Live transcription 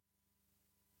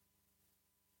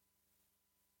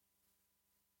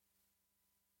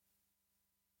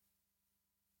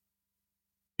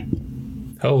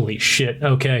Holy shit.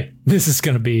 Okay. This is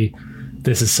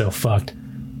so fucked.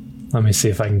 Let me see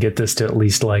if I can get this to at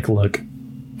least look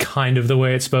kind of the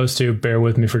way it's supposed to. Bear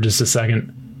with me for just a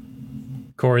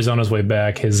second. Corey's on his way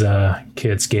back. His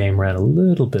kid's game ran a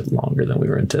little bit longer than we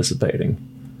were anticipating.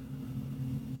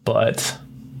 But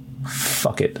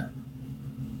fuck it.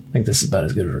 I think this is about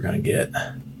as good as we're going to get.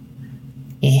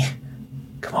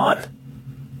 Come on.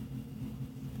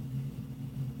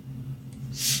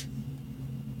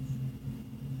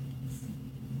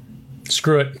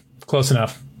 Screw it. Close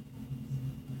enough.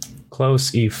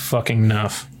 Fucking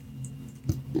enough.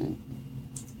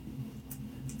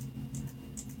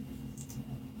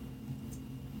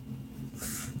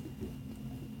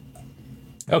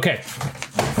 Okay.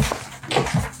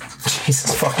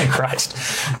 Jesus fucking Christ.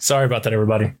 Sorry about that,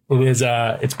 everybody.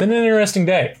 It's been an interesting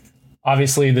day.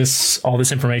 Obviously, all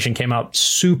this information came out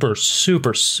super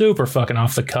fucking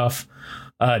off the cuff.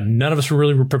 None of us were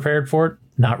really prepared for it.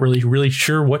 Not really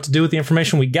sure what to do with the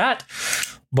information we got.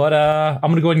 But I'm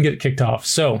going to go ahead and get it kicked off.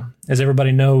 So, as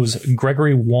everybody knows,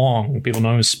 Gregory Wong, people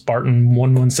know him as Spartan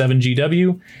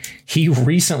 117GW, he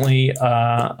recently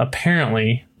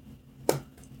apparently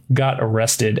got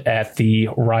arrested at the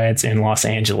riots in Los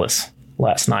Angeles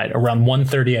last night around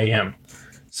 1:30 a.m.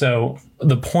 So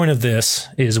the point of this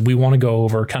is we want to go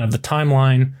over kind of the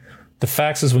timeline, the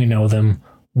facts as we know them,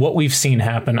 what we've seen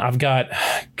happen. I've got,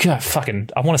 I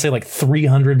want to say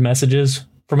 300 messages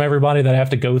from everybody that I have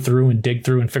to go through and dig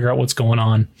through and figure out what's going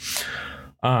on.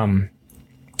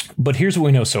 But here's what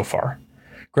we know so far.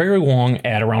 Gregory Wong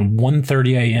at around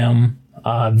 1:30 a.m.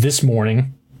 This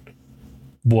morning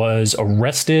was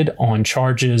arrested on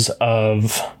charges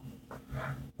of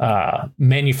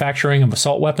manufacturing of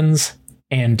assault weapons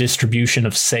and distribution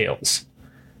of sales.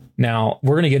 Now,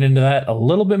 we're going to get into that a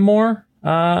little bit more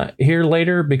here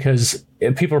later because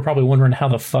people are probably wondering how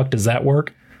the fuck does that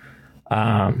work?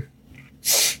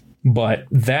 But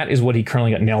that is what he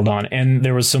currently got nailed on. And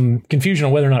there was some confusion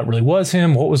on whether or not it really was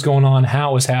him, what was going on,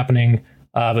 how it was happening.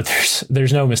 But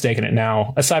there's no mistaking it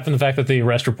now, aside from the fact that the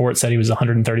arrest report said he was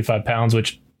 135 pounds,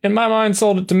 which in my mind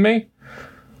sold it to me.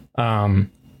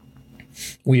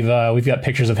 We've got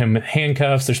pictures of him with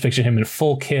handcuffs. There's pictures of him in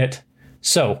full kit.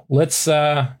 So let's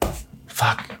get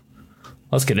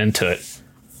into it.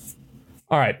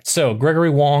 All right. So Gregory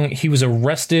Wong, he was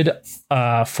arrested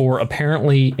for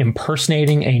apparently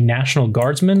impersonating a National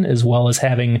Guardsman, as well as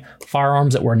having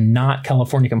firearms that were not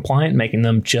California compliant, making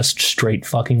them just straight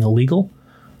fucking illegal.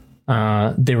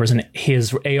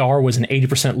 His AR was an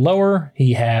 80% lower.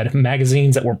 He had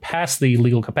magazines that were past the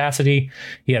legal capacity.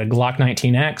 He had a Glock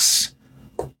 19X,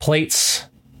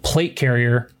 plate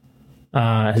carrier,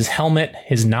 his helmet,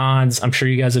 his nods. I'm sure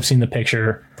you guys have seen the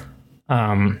picture.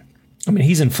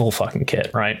 He's in full fucking kit,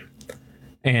 right?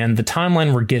 And the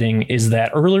timeline we're getting is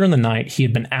that earlier in the night, he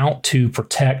had been out to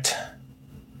protect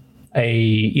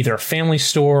either a family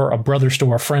store, a brother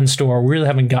store, a friend store. We really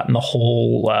haven't gotten the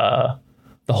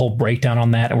whole breakdown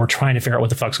on that, and we're trying to figure out what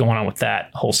the fuck's going on with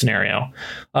that whole scenario.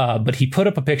 But he put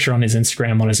up a picture on his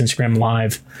Instagram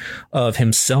Live of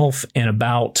himself and of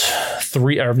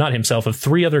three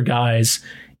other guys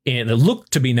that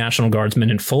looked to be National Guardsmen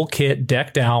in full kit,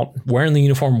 decked out, wearing the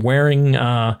uniform, wearing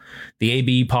the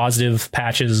AB positive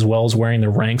patches, as well as wearing their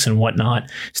ranks and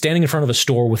whatnot, standing in front of a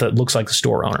store with it looks like the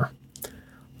store owner.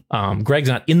 Greg's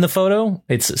not in the photo.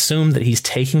 It's assumed that he's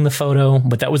taking the photo,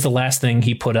 but that was the last thing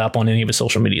he put up on any of his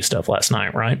social media stuff last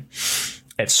night, right?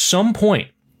 At some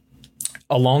point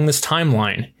along this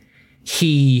timeline,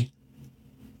 he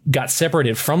got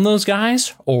separated from those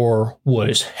guys or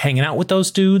was hanging out with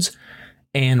those dudes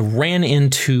and ran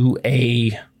into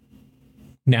a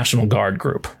National Guard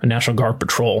group, a National Guard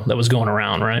patrol that was going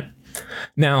around, right?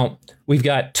 Now, we've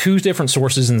got two different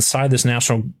sources inside this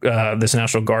National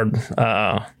Guard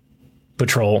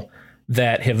patrol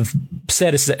that have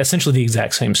said it's essentially the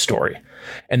exact same story.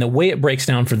 And the way it breaks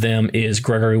down for them is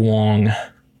Gregory Wong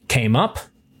came up,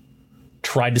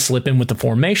 tried to slip in with the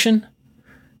formation,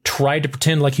 tried to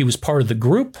pretend like he was part of the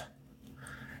group.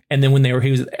 And then when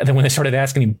they started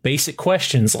asking him basic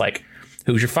questions like,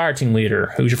 who's your fire team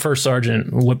leader? Who's your first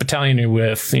sergeant? What battalion are you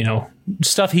with?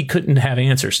 Stuff he couldn't have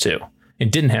answers to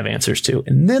and didn't have answers to.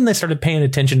 And then they started paying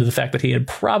attention to the fact that he had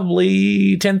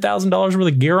probably $10,000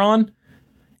 worth of gear on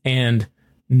and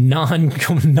non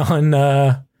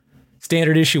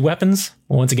standard issue weapons.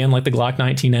 Once again, like the Glock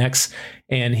 19X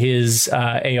and his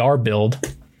AR build.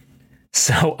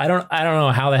 So I don't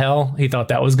know how the hell he thought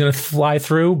that was going to fly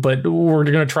through, but we're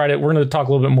going to talk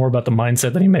a little bit more about the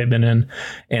mindset that he may have been in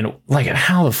and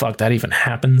how the fuck that even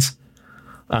happens.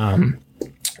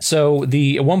 So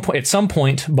at some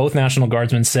point, both National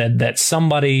Guardsmen said that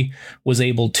somebody was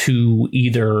able to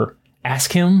either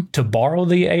ask him to borrow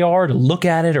the AR to look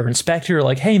at it or inspect it, or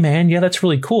like, hey man, yeah, that's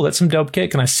really cool. That's some dope kit.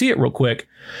 Can I see it real quick?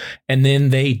 And then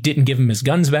they didn't give him his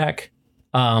guns back.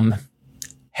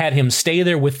 Had him stay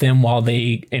there with them while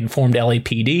they informed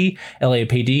LAPD.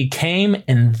 LAPD came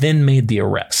and then made the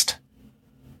arrest.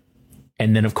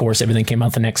 And then, of course, everything came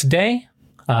out the next day.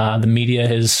 The media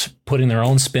is putting their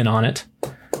own spin on it.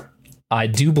 I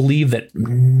do believe that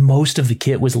most of the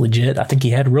kit was legit. I think he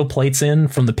had real plates in.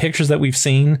 From the pictures that we've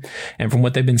seen and from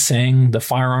what they've been saying, the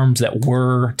firearms that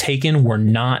were taken were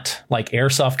not like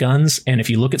airsoft guns. And if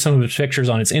you look at some of his pictures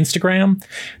on his Instagram,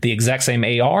 the exact same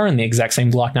AR and the exact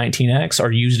same Glock 19X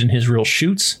are used in his real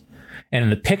shoots. And in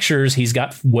the pictures, he's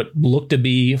got what look to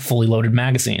be fully loaded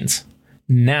magazines.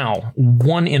 Now,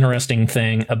 one interesting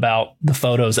thing about the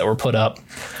photos that were put up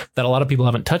that a lot of people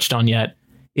haven't touched on yet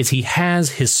is he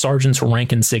has his sergeant's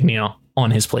rank insignia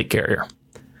on his plate carrier.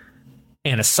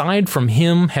 And aside from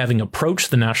him having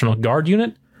approached the National Guard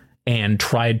unit and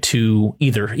tried to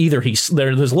either there's a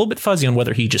little bit fuzzy on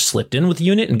whether he just slipped in with the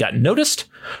unit and got noticed,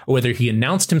 or whether he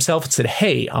announced himself and said,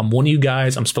 hey, I'm one of you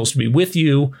guys, I'm supposed to be with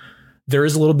you. There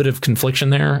is a little bit of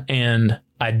confliction there, and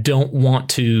I don't want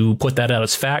to put that out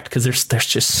as fact because there's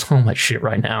just so much shit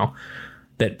right now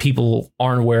that people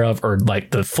aren't aware of, or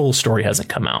like the full story hasn't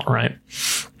come out, right?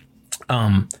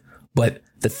 But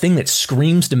the thing that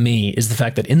screams to me is the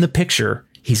fact that in the picture,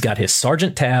 he's got his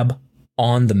sergeant tab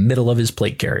on the middle of his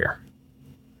plate carrier,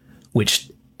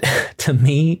 which to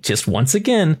me, just once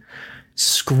again,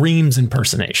 screams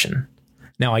impersonation.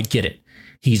 Now, I get it.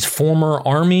 He's former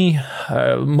Army.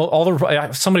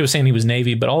 Somebody was saying he was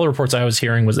Navy, but all the reports I was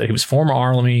hearing was that he was former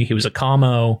Army. He was a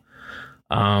commo.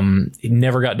 He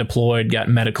never got deployed, got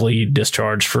medically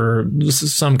discharged for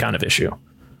some kind of issue.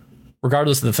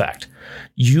 Regardless of the fact,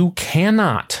 you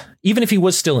cannot, even if he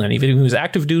was still in, even if he was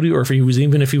active duty, or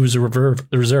even if he was a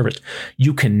reservist,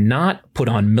 you cannot put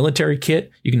on military kit.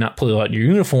 You cannot pull out your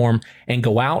uniform and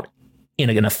go out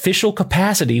in an official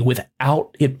capacity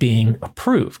without it being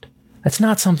approved. That's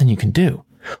not something you can do,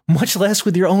 much less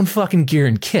with your own fucking gear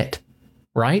and kit,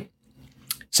 right?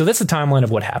 So that's the timeline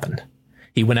of what happened.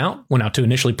 He went out to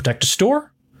initially protect a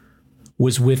store,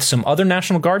 was with some other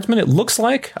National Guardsmen, it looks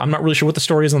like. I'm not really sure what the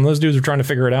story is on those dudes. We're trying to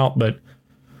figure it out, but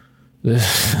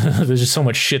there's just so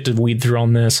much shit to weed through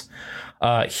on this.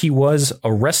 He was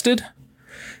arrested,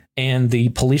 and the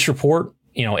police report,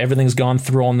 everything's gone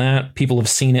through on that. People have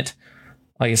seen it.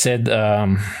 Like I said,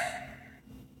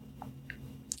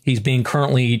 he's being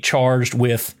currently charged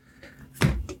with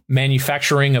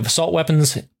manufacturing of assault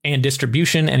weapons and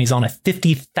distribution, and he's on a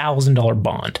 $50,000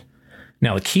 bond.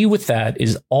 Now, the key with that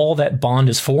is all that bond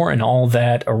is for and all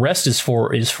that arrest is for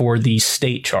the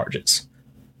state charges.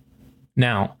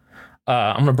 Now,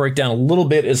 I'm going to break down a little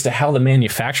bit as to how the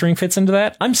manufacturing fits into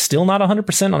that. I'm still not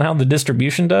 100% on how the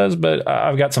distribution does, but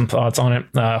I've got some thoughts on it.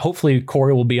 Hopefully,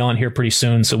 Corey will be on here pretty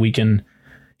soon so he can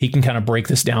kind of break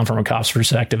this down from a cop's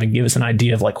perspective and give us an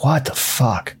idea of like, what the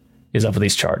fuck is up with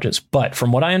these charges. But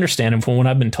from what I understand and from what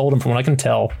I've been told and from what I can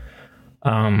tell,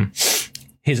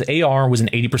 his AR was an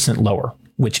 80% lower,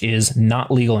 which is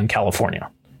not legal in California.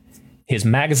 His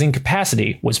magazine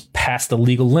capacity was past the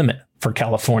legal limit for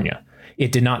California.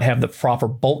 It did not have the proper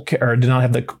did not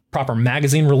have the proper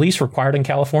magazine release required in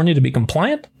California to be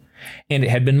compliant. And it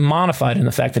had been modified in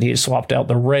the fact that he had swapped out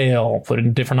the rail, put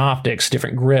in different optics,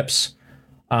 different grips,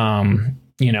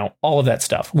 all of that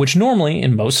stuff, which normally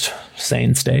in most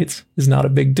sane states is not a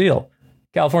big deal.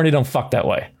 California don't fuck that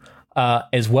way.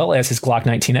 As well as his Glock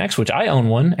 19X, which I own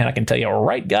one, and I can tell you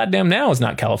right goddamn now is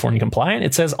not California compliant.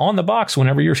 It says on the box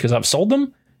whenever because I've sold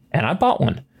them and I bought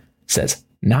one. It says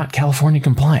not California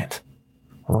compliant.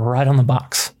 Right on the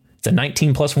box. It's a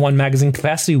 19+1 magazine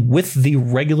capacity with the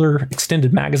regular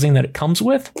extended magazine that it comes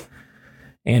with.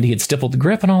 And he had stippled the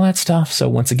grip and all that stuff. So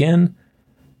once again,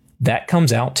 that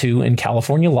comes out to, in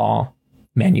California law,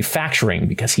 manufacturing,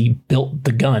 because he built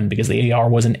the gun because the AR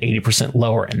wasn't 80%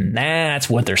 lower. And that's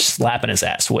what they're slapping his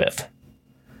ass with.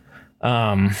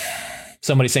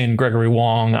 Somebody saying Gregory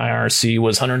Wong, IRC,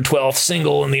 was 112th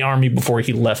single in the Army before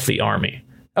he left the Army.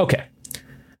 Okay.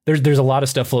 There's a lot of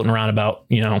stuff floating around about,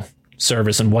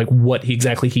 service and like what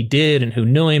exactly he did and who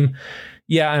knew him.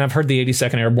 Yeah, and I've heard the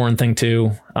 82nd Airborne thing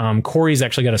too. Corey's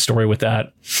actually got a story with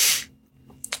that.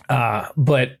 All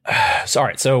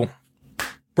right, so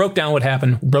broke down what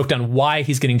happened, broke down why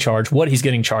he's getting charged, what he's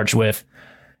getting charged with,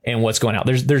 and what's going out.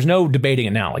 There's no debating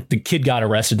it now. Like, the kid got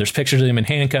arrested. There's pictures of him in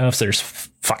handcuffs. There's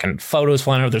fucking photos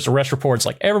flying over. There's arrest reports.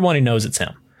 Like, everybody knows it's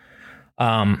him.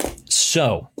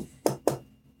 So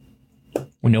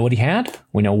We know what he had.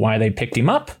 We know why they picked him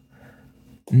up.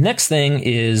 Next thing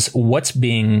is what's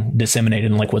being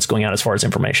disseminated and like what's going out as far as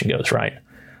information goes, right?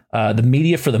 The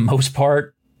media, for the most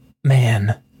part,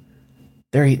 man,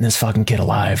 they're eating this fucking kid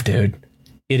alive, dude.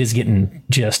 It is getting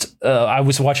just, I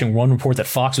was watching one report that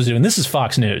Fox was doing. This is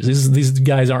Fox News. These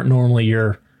guys aren't normally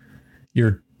your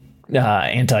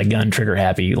anti-gun trigger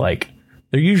happy. Like,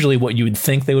 they're usually what you would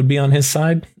think they would be on his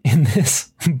side in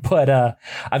this. But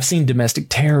I've seen domestic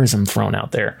terrorism thrown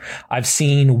out there. I've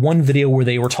seen one video where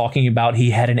they were talking about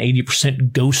he had an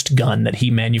 80% ghost gun that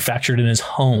he manufactured in his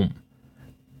home.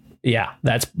 Yeah,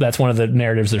 that's one of the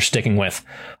narratives they're sticking with.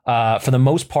 For the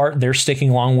most part, they're sticking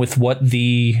along with what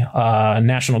the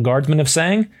National Guardsmen have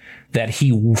saying, that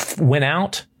he went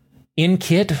out in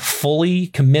kit, fully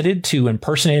committed to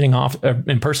impersonating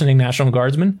National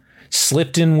Guardsmen,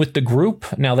 slipped in with the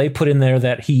group. Now, they put in there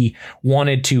that he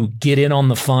wanted to get in on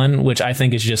the fun, which I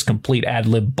think is just complete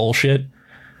ad-lib bullshit.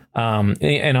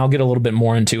 And I'll get a little bit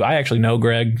more into, I actually know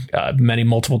Greg,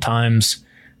 multiple times.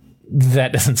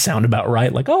 That doesn't sound about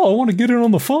right. Like, oh, I want to get in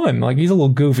on the fun. Like, he's a little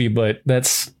goofy, but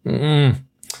that's, and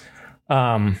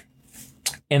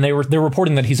they're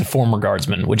reporting that he's a former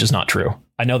guardsman, which is not true.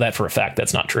 I know that for a fact.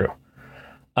 That's not true.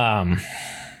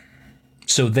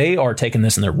 So they are taking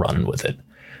this and they're running with it.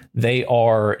 They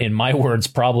are, in my words,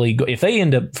 probably, if they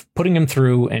end up putting him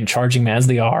through and charging him as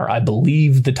they are, I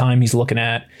believe the time he's looking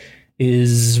at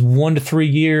is 1 to 3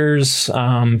 years.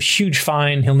 Huge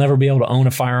fine. He'll never be able to own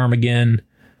a firearm again.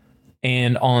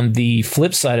 And on the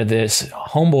flip side of this,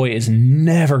 homeboy is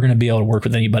never going to be able to work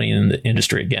with anybody in the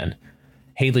industry again.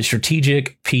 Haley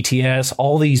Strategic, PTS,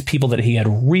 all these people that he had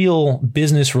real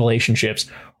business relationships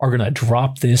are going to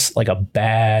drop this like a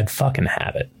bad fucking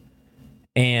habit.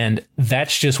 And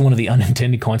that's just one of the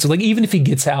unintended consequences. Like, even if he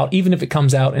gets out, even if it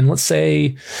comes out, and let's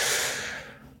say,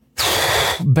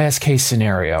 best case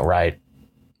scenario, right?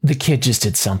 The kid just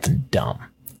did something dumb.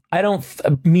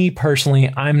 Me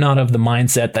personally, I'm not of the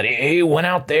mindset that he went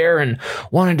out there and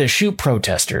wanted to shoot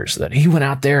protesters, that he went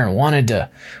out there and wanted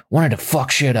to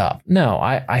fuck shit up. No,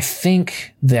 I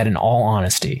think that in all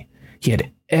honesty, he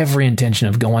had every intention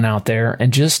of going out there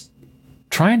and just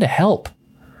trying to help.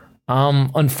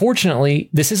 Unfortunately,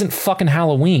 this isn't fucking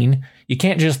Halloween. You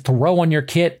can't just throw on your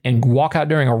kit and walk out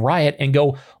during a riot and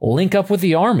go link up with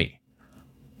the army.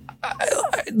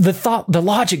 The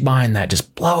logic behind that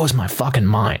just blows my fucking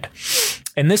mind.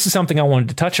 And this is something I wanted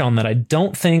to touch on that I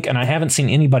don't think, and I haven't seen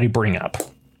anybody bring up.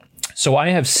 So I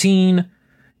have seen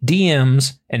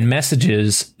DMs and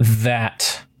messages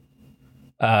that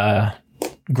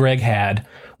Greg had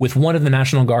with one of the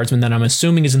National Guardsmen that I'm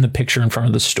assuming is in the picture in front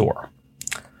of the store.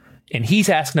 And he's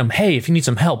asking him, hey, if you need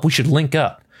some help, we should link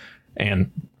up.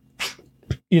 And,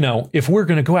 you know, if we're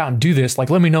going to go out and do this, like,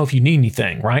 let me know if you need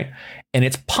anything, right? And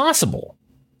it's possible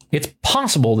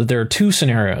that there are two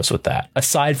scenarios with that,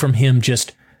 aside from him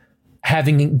just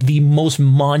having the most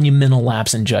monumental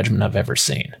lapse in judgment I've ever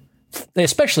seen,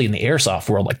 especially in the airsoft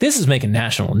world. Like, this is making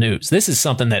national news. This is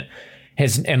something that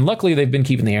has, and luckily they've been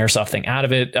keeping the airsoft thing out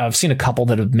of it. I've seen a couple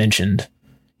that have mentioned,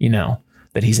 you know,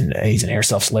 that he's an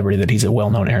airsoft celebrity, that he's a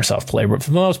well-known airsoft player. But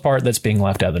for the most part, that's being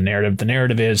left out of the narrative. The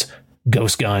narrative is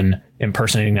ghost gun,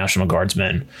 impersonating National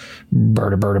Guardsmen,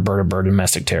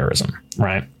 domestic terrorism,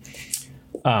 right?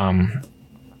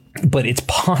 But it's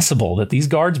possible that these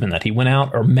guardsmen that he went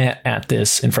out or met at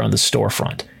this in front of the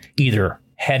storefront either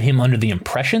had him under the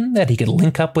impression that he could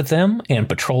link up with them and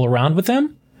patrol around with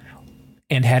them,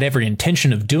 and had every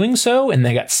intention of doing so, and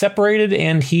they got separated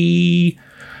and he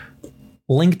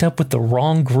linked up with the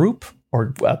wrong group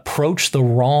or approached the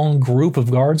wrong group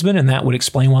of guardsmen, and that would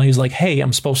explain why he's like, hey,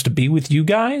 I'm supposed to be with you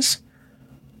guys.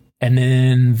 And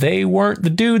then they weren't the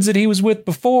dudes that he was with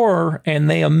before, and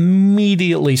they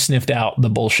immediately sniffed out the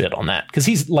bullshit on that. Because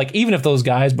he's like, even if those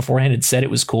guys beforehand had said it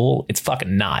was cool, it's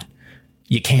fucking not.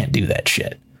 You can't do that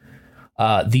shit.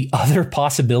 The other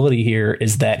possibility here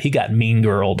is that he got mean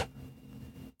girled.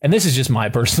 And this is just my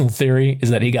personal theory,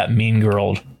 is that he got mean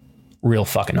girled real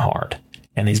fucking hard.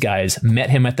 And these guys met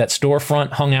him at that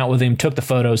storefront, hung out with him, took the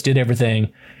photos, did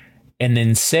everything, and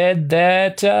then said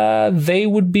that they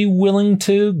would be willing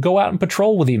to go out and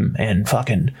patrol with him and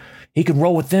fucking he could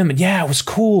roll with them. And yeah, it was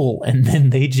cool. And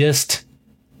then they just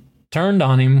turned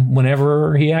on him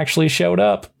whenever he actually showed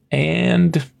up.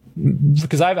 And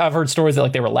because I've heard stories that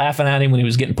like they were laughing at him when he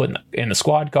was getting put in the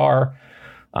squad car.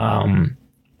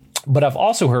 But I've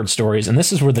also heard stories, and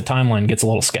this is where the timeline gets a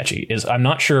little sketchy, is I'm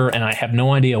not sure, and I have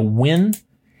no idea when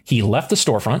he left the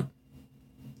storefront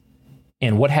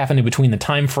and what happened in between the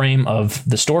time frame of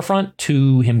the storefront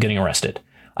to him getting arrested.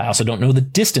 I also don't know the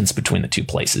distance between the two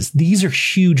places. These are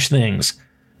huge things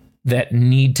that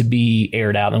need to be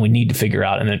aired out and we need to figure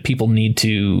out, and that people needs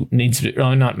to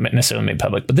well, not necessarily made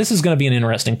public. But this is going to be an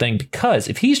interesting thing, because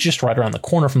if he's just right around the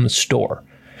corner from the store,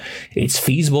 it's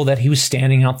feasible that he was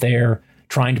standing out there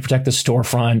trying to protect the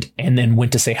storefront and then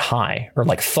went to say hi, or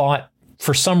like thought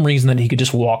for some reason that he could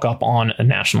just walk up on a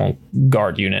National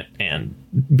Guard unit and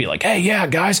be like, hey, yeah,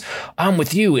 guys, I'm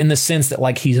with you, in the sense that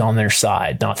like he's on their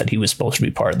side, not that he was supposed to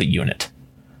be part of the unit.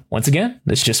 Once again,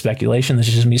 this is just speculation. This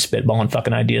is just me spitballing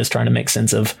fucking ideas, trying to make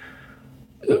sense of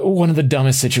one of the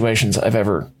dumbest situations I've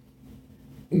ever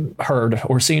heard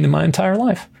or seen in my entire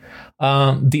life.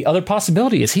 The other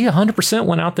possibility is he 100%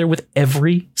 went out there with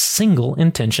every single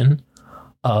intention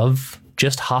of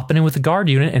just hopping in with the guard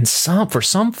unit, and for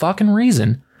some fucking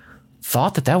reason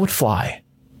thought that would fly,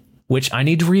 which I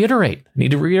need to reiterate. I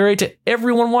need to reiterate to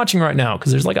everyone watching right now,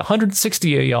 because there's like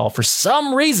 160 of y'all for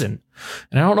some reason,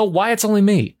 and I don't know why it's only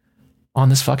me on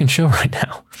this fucking show right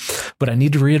now, but I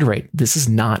need to reiterate, this is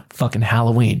not fucking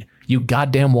Halloween. You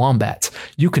goddamn wombats.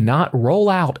 You cannot roll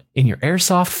out in your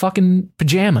airsoft fucking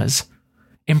pajamas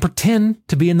and pretend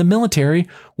to be in the military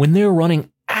when they're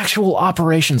running actual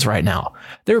operations right now.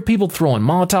 There are people throwing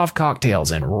Molotov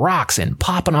cocktails and rocks and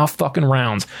popping off fucking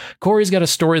rounds. Corey's got a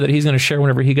story that he's going to share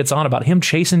whenever he gets on about him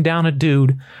chasing down a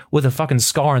dude with a fucking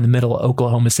scar in the middle of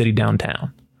Oklahoma City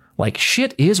downtown. Like,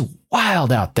 shit is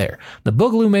wild out there. The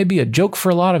Boogaloo may be a joke for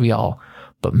a lot of y'all,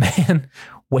 but man,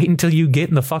 wait until you get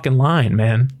in the fucking line,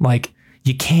 man. Like,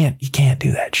 you can't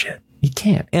do that shit. You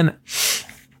can't. And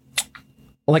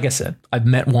like I said, I've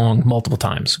met Wong multiple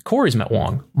times. Corey's met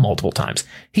Wong multiple times.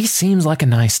 He seems like a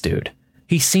nice dude.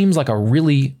 He seems like a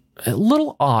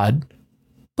little odd,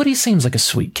 but he seems like a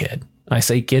sweet kid. I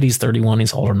say kid, he's 31,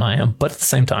 he's older than I am, but at the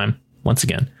same time, once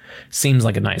again, seems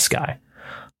like a nice guy.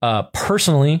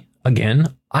 Personally,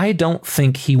 again, I don't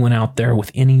think he went out there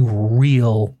with any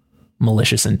real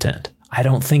malicious intent. I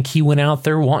don't think he went out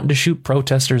there wanting to shoot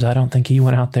protesters. I don't think he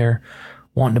went out there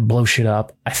wanting to blow shit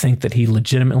up. I think that he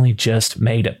legitimately just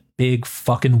made a big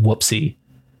fucking whoopsie,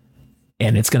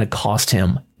 and it's going to cost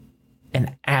him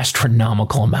an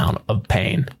astronomical amount of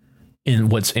pain in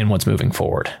what's moving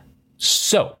forward.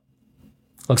 So,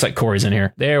 looks like Corey's in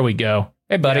here. There we go.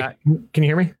 Hey, buddy. Yeah. Can you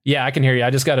hear me? Yeah, I can hear you. I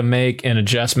just got to make an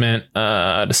adjustment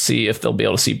to see if they'll be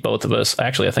able to see both of us.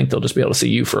 Actually, I think they'll just be able to see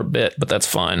you for a bit, but that's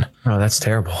fine. Oh, that's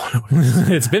terrible.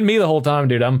 It's been me the whole time,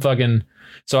 dude.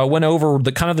 So I went over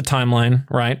the kind of the timeline,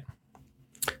 right,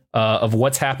 of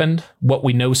what's happened, what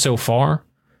we know so far,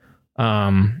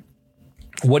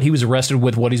 what he was arrested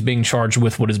with, what he's being charged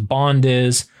with, what his bond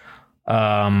is,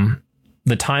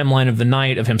 the timeline of the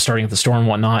night of him starting at the store and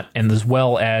whatnot, and as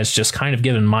well as just kind of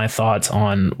giving my thoughts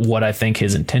on what I think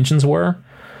his intentions were.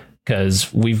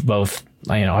 Because we've both,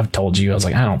 I've told you, I was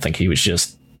like, I don't think he was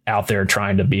just out there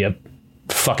trying to be a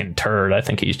fucking turd. I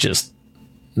think he's just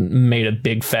made a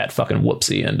big fat fucking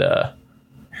whoopsie and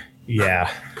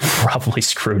probably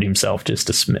screwed himself just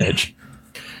a smidge.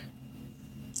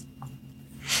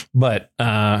 But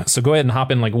so go ahead and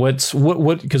hop in. Like, what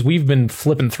because we've been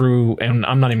flipping through, and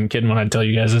I'm not even kidding when I tell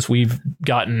you guys this, we've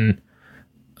gotten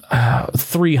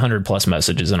 300 plus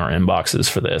messages in our inboxes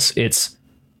for this. It's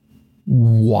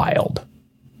wild.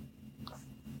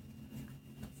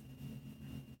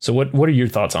 So what are your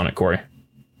thoughts on it, Corey?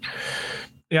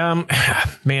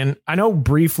 Man, I know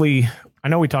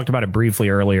we talked about it briefly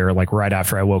earlier, like right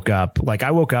after I woke up. Like,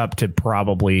 I woke up to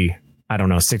probably, I don't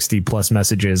know, 60 plus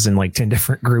messages in like 10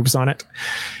 different groups on it,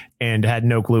 and had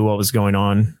no clue what was going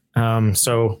on.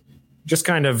 So just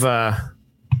kind of, I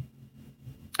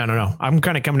don't know, I'm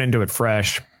kind of coming into it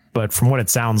fresh, but from what it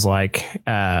sounds like,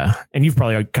 and you've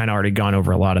probably kind of already gone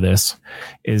over a lot of this,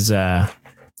 is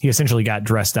he essentially got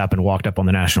dressed up and walked up on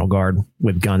the National Guard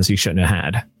with guns he shouldn't have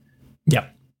had.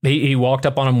 Yep. He walked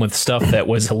up on him with stuff that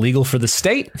was illegal for the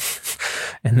state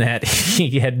and that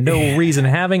he had no reason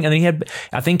having. And then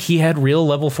I think he had real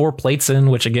level 4 plates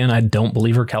in, which again, I don't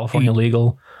believe are California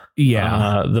legal.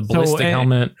 Yeah. The ballistic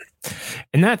helmet.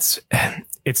 And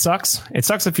it sucks. It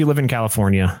sucks if you live in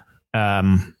California,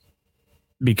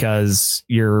 because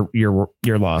your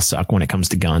laws suck when it comes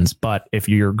to guns. But if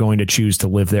you're going to choose to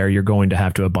live there, you're going to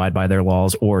have to abide by their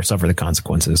laws or suffer the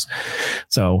consequences.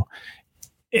 So,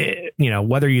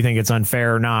 whether you think it's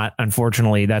unfair or not,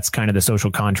 unfortunately, that's kind of the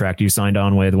social contract you signed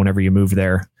on with whenever you moved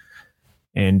there,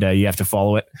 and you have to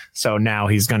follow it. So now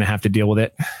he's going to have to deal with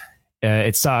it.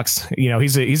 It sucks.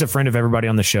 He's a friend of everybody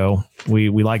on the show. We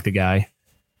like the guy.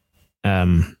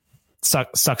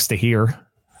 Sucks to hear,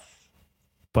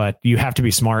 but you have to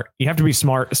be smart. You have to be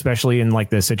smart, especially in like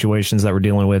the situations that we're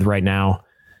dealing with right now.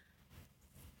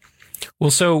 Well,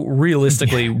 so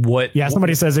realistically, what? Yeah,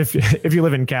 somebody says if you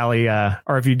live in Cali,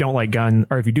 or if you don't like gun,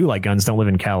 or if you do like guns, don't live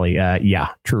in Cali. Yeah,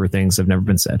 truer things have never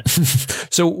been said.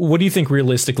 So, what do you think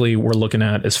realistically we're looking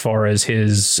at as far as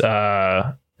his,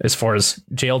 as far as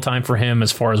jail time for him,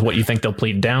 as far as what you think they'll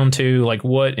plead down to? Like,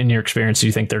 what in your experience do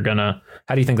you think they're gonna?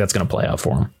 How do you think that's gonna play out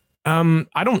for him?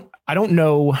 I don't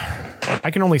know.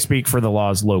 I can only speak for the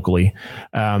laws locally.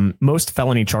 Most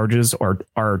felony charges are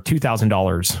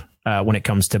 $2,000 when it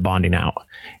comes to bonding out.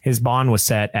 His bond was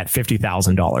set at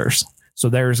 $50,000. So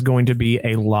there's going to be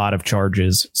a lot of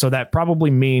charges. So that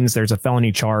probably means there's a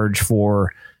felony charge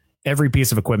for every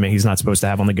piece of equipment he's not supposed to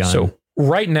have on the gun. So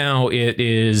right now it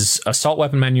is assault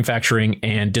weapon manufacturing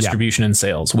and distribution and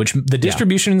sales, which the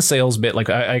distribution and sales bit, like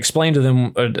I explained to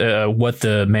them what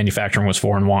the manufacturing was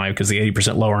for and why, because the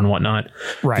 80% lower and whatnot.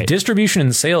 Right. The distribution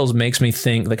and sales makes me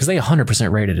think, because they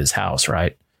 100% raided his house,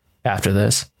 right? After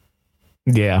this.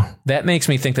 Yeah. That makes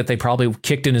me think that they probably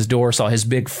kicked in his door, saw his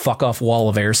big fuck off wall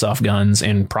of airsoft guns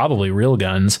and probably real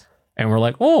guns. And we're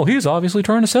like, oh, he's obviously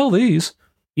trying to sell these.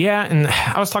 Yeah. And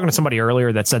I was talking to somebody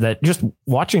earlier that said that just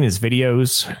watching his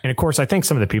videos. And of course, I think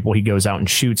some of the people he goes out and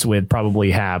shoots with probably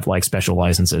have like special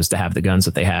licenses to have the guns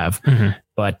that they have. Mm-hmm.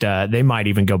 But they might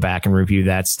even go back and review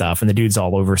that stuff. And the dude's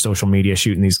all over social media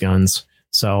shooting these guns.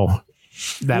 So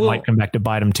that might come back to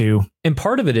bite him too. And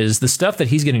part of it is the stuff that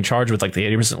he's getting charged with, like the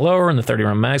 80% lower and the 30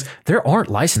 round mags. There aren't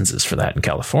licenses for that in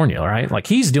California, right? Like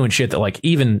he's doing shit that like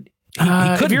even he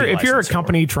if you're a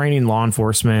company training law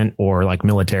enforcement or like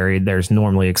military, there's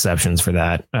normally exceptions for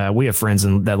that. We have friends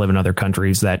that live in other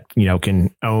countries that,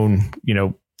 can own,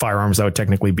 firearms that would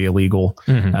technically be illegal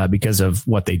because of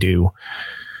what they do.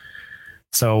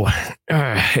 So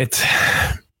it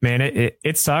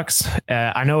sucks.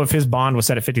 I know if his bond was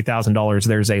set at $50,000,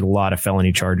 there's a lot of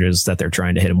felony charges that they're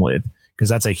trying to hit him with, because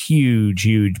that's a huge,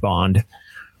 huge bond.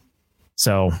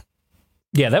 So,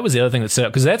 yeah, that was the other thing that set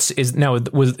up, because is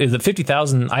the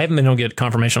 50,000. I haven't been able to get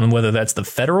confirmation on whether that's the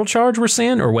federal charge we're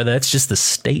seeing or whether that's just the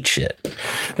state shit.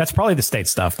 That's probably the state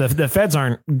stuff. The feds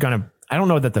aren't gonna. I don't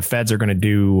know that the feds are gonna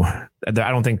do. I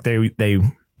don't think they.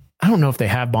 I don't know if they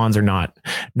have bonds or not.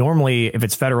 Normally, if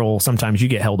it's federal, sometimes you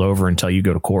get held over until you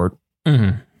go to court.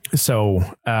 Mm-hmm. So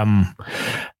the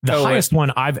highest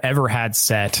one I've ever had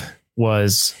set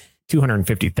was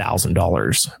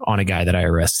 $250,000 on a guy that I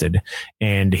arrested,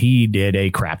 and he did a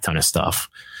crap ton of stuff.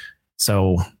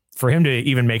 So for him to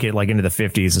even make it like into the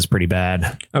 50s is pretty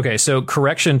bad. Okay, so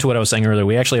correction to what I was saying earlier,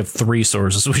 we actually have 3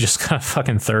 sources. We just got a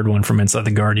fucking third one from inside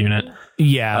the guard unit.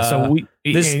 Yeah, so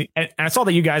and I saw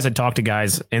that you guys had talked to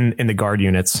guys in the guard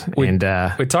units, we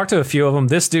talked to a few of them.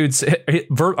 This dude's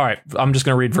all right. I'm just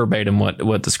going to read verbatim what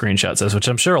the screenshot says, which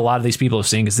I'm sure a lot of these people have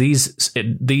seen, because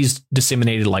these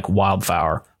disseminated like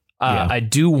wildfire. I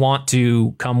do want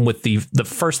to come with the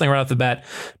first thing right off the bat.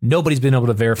 Nobody's been able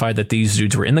to verify that these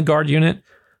dudes were in the guard unit.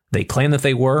 They claim that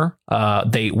they were.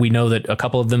 We know that a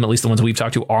couple of them, at least the ones we've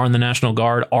talked to, are in the National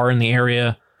Guard, are in the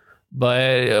area.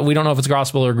 But we don't know if it's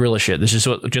gospel or guerrilla shit. This is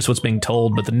just what's being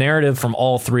told. But the narrative from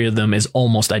all 3 of them is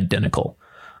almost identical.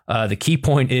 The key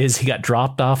point is he got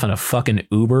dropped off in a fucking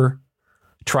Uber,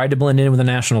 tried to blend in with the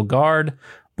National Guard.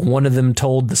 One of them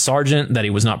told the sergeant that he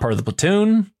was not part of the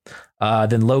platoon.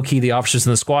 Then low key, the officers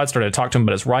in the squad started to talk to him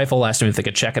about his rifle, asked him if they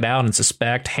could check it out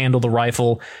and handle the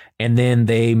rifle. And then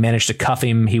they managed to cuff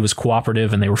him. He was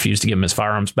cooperative and they refused to give him his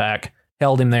firearms back.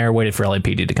 Held him there, waited for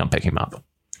LAPD to come pick him up.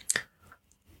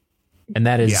 And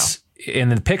that is in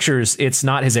the pictures. It's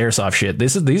not his airsoft shit.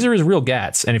 These are his real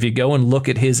gats. And if you go and look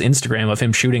at his Instagram of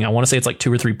him shooting, I want to say it's like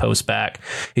 2 or 3 posts back.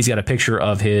 He's got a picture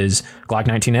of his Glock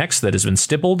 19X that has been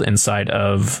stippled inside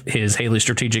of his Haley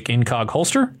Strategic Incog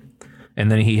holster.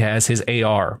 And then he has his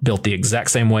AR built the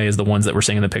exact same way as the ones that we're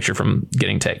seeing in the picture from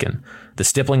getting taken. The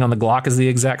stippling on the Glock is the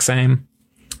exact same.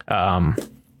 I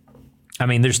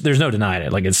mean, there's no denying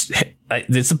it. Like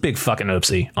it's a big fucking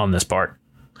oopsie on this part.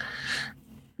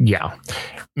 Yeah,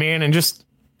 man. And just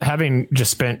having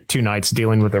spent 2 nights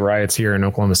dealing with the riots here in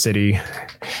Oklahoma City,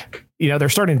 they're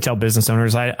starting to tell business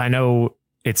owners. I know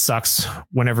it sucks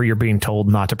whenever you're being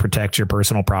told not to protect your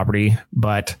personal property,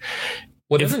 but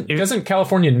doesn't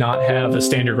California not have a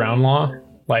stand your ground law?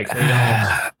 Like,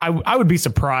 I would be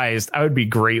surprised. I would be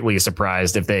greatly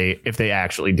surprised if they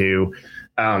actually do.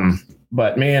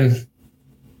 But man,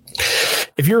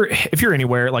 if you're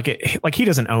anywhere like he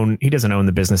doesn't own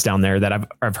the business down there that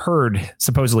I've heard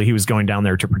supposedly he was going down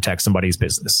there to protect somebody's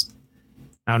business.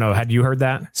 I don't know. Had you heard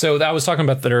that? So I was talking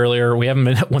about that earlier. We haven't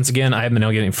been, once again, I haven't been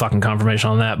able to get any fucking confirmation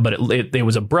on that, but it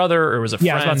was a brother or it was a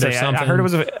friend or something. I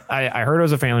heard it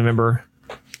was a family member.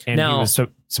 And now, he was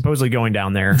supposedly going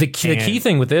down there. The key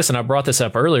thing with this, and I brought this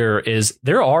up earlier, is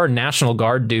there are National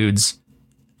Guard dudes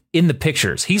in the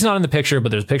pictures. He's not in the picture,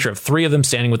 but there's a picture of 3 of them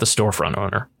standing with the storefront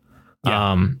owner.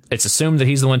 Yeah. It's assumed that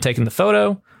he's the one taking the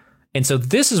photo. And so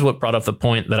this is what brought up the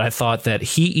point that I thought that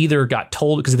he either got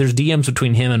told, because there's DMs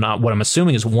between him and what I'm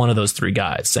assuming is one of those 3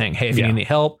 guys saying, hey, if you need any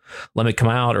help, let me come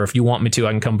out. Or if you want me to,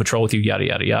 I can come patrol with you, yada,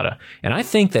 yada, yada. And I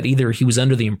think that either he was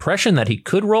under the impression that he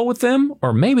could roll with them,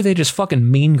 or maybe they just fucking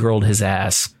mean girled his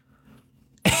ass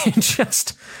and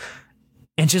just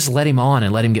let him on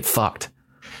and let him get fucked.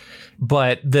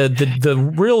 But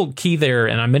the real key there,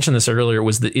 and I mentioned this earlier,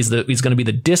 is going to be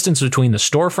the distance between the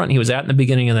storefront he was at in the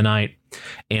beginning of the night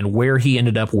and where he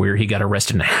ended up, where he got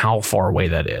arrested, and how far away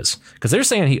that is. Because they're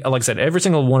saying, he, like I said, every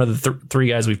single one of the 3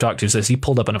 guys we've talked to says he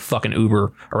pulled up in a fucking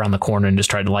Uber around the corner and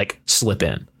just tried to like slip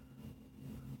in.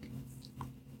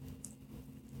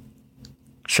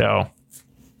 So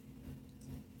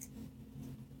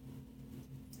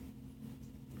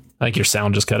I think your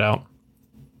sound just cut out.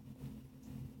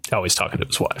 Oh, he's talking to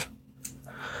his wife.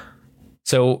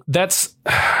 So that's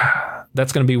going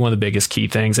to be one of the biggest key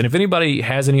things. And if anybody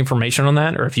has any information on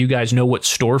that, or if you guys know what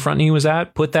storefront he was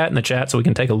at, put that in the chat so we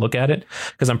can take a look at it.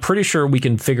 Because I'm pretty sure we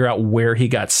can figure out where he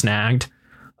got snagged,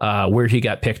 where he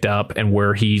got picked up, and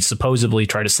where he supposedly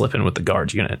tried to slip in with the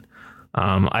guards unit.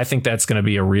 I think that's going to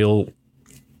be a real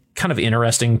kind of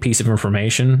interesting piece of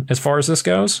information as far as this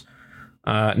goes.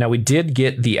 Now, we did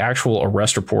get the actual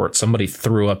arrest report. Somebody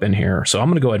threw up in here. So I'm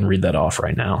going to go ahead and read that off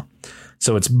right now.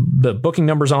 So it's the booking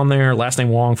numbers on there. Last name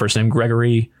Wong, first name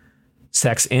Gregory,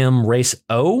 sex M, race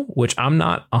O, which I'm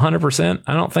not 100%.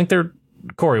 I don't think they're...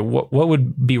 Corey, what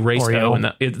would be race Oriental. O? In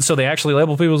that? So they actually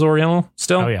label people as Oriental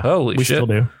still? Oh, yeah. Holy we shit. Still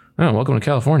do. Oh, welcome to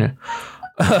California.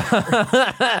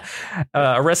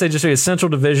 Arrest agency is Central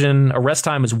Division. Arrest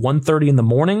time is 1:30 in the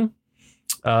morning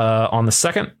on the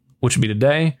 2nd, which would be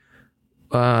today.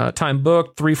 Time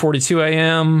booked 3:42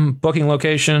 a.m. Booking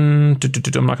location.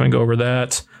 I'm not going to go over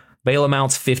that. Bail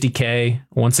amounts $50K.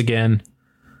 Once again,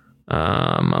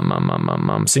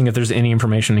 I'm seeing if there's any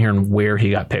information here on where he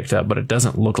got picked up, but it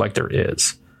doesn't look like there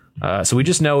is. So we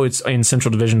just know it's in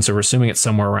Central Division, so we're assuming it's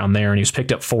somewhere around there. And he was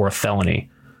picked up for a felony,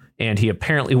 and he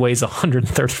apparently weighs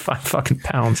 135 fucking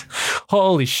pounds.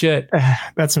 Holy shit!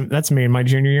 That's me in my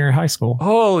junior year of high school.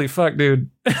 Holy fuck, dude.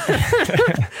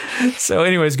 So,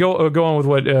 anyways, go on with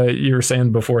what you were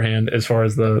saying beforehand as far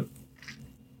as the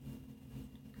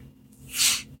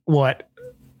what.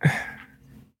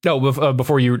 No,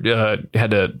 before you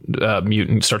had to mute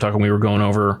and start talking, we were going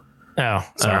over. Oh,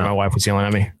 sorry, my wife was yelling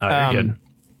at me. You're good.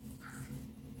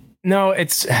 No,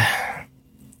 it's.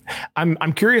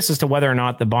 I'm curious as to whether or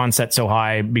not the bond set so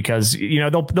high because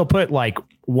they'll put like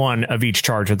one of each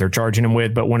charge that they're charging him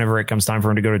with, but whenever it comes time for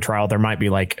him to go to trial, there might be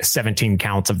like 17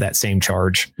 counts of that same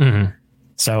charge. Mm-hmm.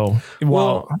 So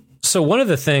so one of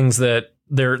the things that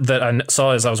I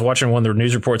saw as I was watching one of their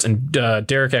news reports, and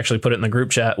Derek actually put it in the group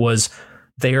chat, was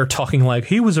they are talking like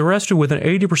he was arrested with an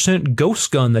 80% ghost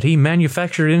gun that he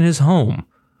manufactured in his home.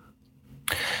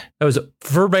 That was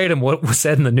verbatim what was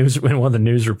said in the news in one of the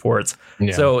news reports.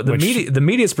 Yeah, so the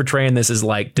media is portraying this as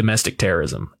like domestic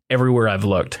terrorism everywhere I've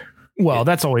looked. Well,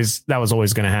 that was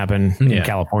always going to happen in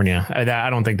California. I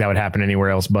don't think that would happen anywhere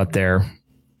else but there.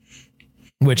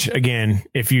 Which, again,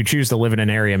 if you choose to live in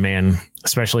an area, man,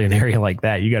 especially an area like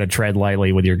that, you got to tread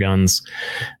lightly with your guns.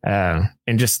 And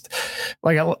just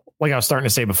like I was starting to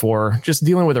say before, just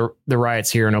dealing with the riots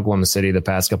here in Oklahoma City the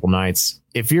past couple nights.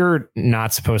 If you're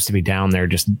not supposed to be down there,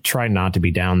 just try not to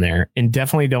be down there, and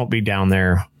definitely don't be down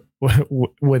there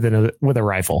with a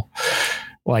rifle.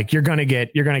 Like you're gonna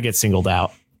get singled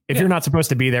out. If you're not supposed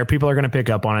to be there, people are going to pick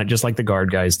up on it, just like the guard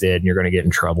guys did, and you're going to get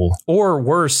in trouble. Or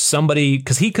worse, somebody,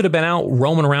 because he could have been out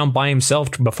roaming around by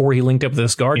himself before he linked up with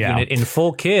this guard unit in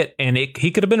full kit, and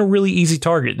he could have been a really easy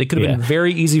target. It could have been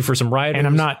very easy for some rioters. And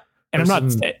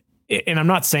I'm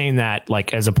not saying that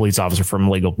like as a police officer from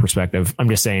a legal perspective. I'm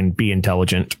just saying be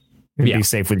intelligent. Be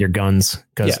safe with your guns,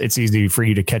 because it's easy for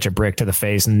you to catch a brick to the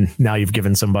face, and now you've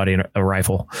given somebody a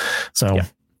rifle. So.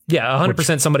 Yeah,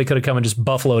 100% somebody could have come and just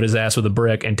buffaloed his ass with a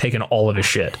brick and taken all of his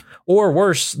shit. Or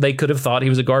worse, they could have thought he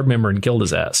was a guard member and killed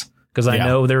his ass. Because I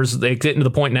know they getting to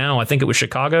the point now, I think it was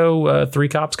Chicago, 3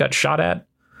 cops got shot at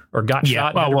or got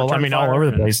shot. Well, I mean, all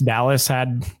over the place. Dallas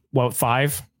had,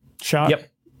 5 shot? Yep.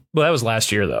 Well, that was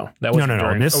last year, though. That was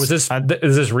No. Is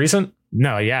this recent?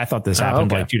 No, I thought this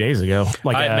happened like 2 days ago.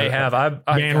 Like I may have.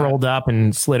 Van rolled up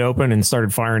and slid open and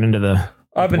started firing into the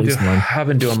I've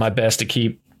been doing my best to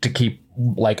keep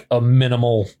like a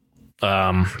minimal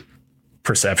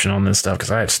perception on this stuff,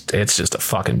 because it's just a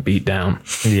fucking beat down.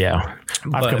 Yeah.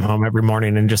 I've come home every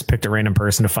morning and just picked a random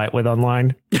person to fight with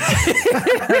online.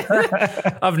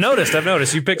 I've noticed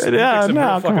you picked some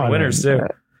real fucking winners too.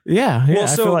 Yeah. Well,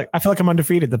 I feel like I'm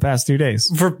undefeated the past 2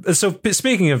 days.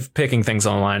 Speaking of picking things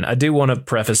online, I do want to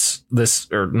preface this,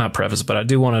 or not preface, but I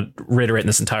do want to reiterate in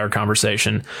this entire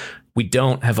conversation. We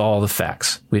don't have all the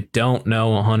facts. We don't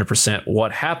know 100%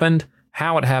 what happened,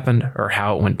 how it happened, or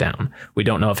how it went down. We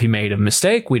don't know if he made a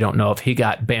mistake. We don't know if he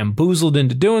got bamboozled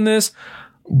into doing this.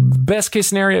 Best case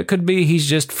scenario, it could be he's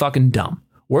just fucking dumb.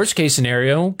 Worst case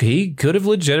scenario, he could have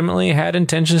legitimately had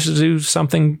intentions to do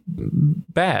something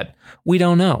bad. We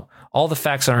don't know. All the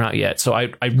facts aren't out yet. So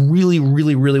I really,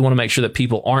 really, really want to make sure that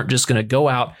people aren't just going to go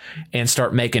out and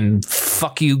start making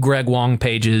fuck you Greg Wong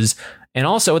pages. And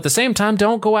also at the same time,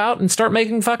 don't go out and start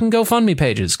making fucking GoFundMe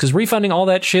pages, because refunding all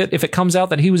that shit, if it comes out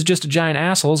that he was just a giant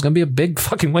asshole, is going to be a big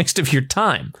fucking waste of your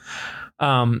time.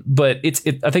 But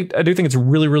I do think it's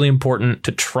really, really important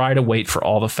to try to wait for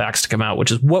all the facts to come out,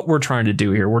 which is what we're trying to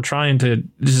do here. We're trying to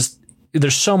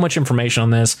there's so much information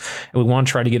on this, and we want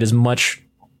to try to get as much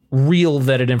real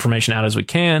vetted information out as we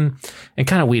can and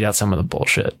kind of weed out some of the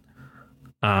bullshit.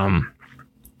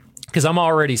 Because I'm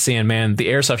already seeing, man, the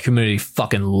airsoft community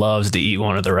fucking loves to eat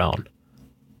one of their own.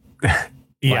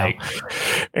 Yeah.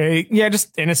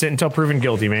 Just innocent until proven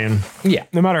guilty, man. Yeah.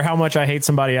 No matter how much I hate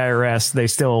somebody I arrest, they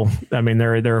still, I mean,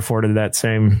 they're afforded that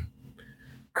same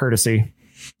courtesy.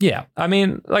 Yeah. I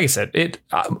mean, like I said,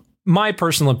 my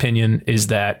personal opinion is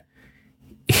that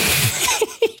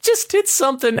he just did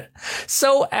something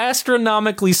so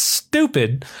astronomically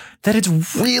stupid that it's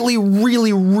really,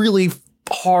 really, really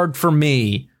hard for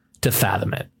me to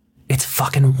fathom it. It's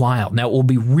fucking wild. Now, what will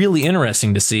be really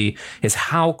interesting to see is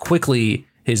how quickly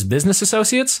his business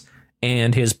associates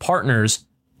and his partners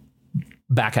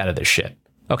back out of this shit.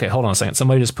 Okay, hold on a second.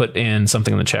 Somebody just put in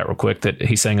something in the chat real quick that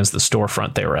he's saying is the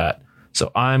storefront they were at.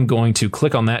 So I'm going to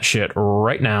click on that shit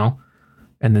right now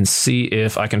and then see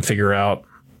if I can figure out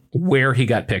where he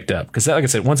got picked up. Because like I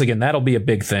said, once again, that'll be a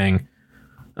big thing.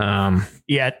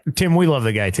 Yeah, Tim, we love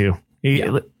the guy too.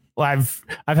 I've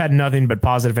had nothing but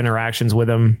positive interactions with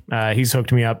him. He's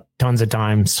hooked me up tons of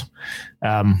times.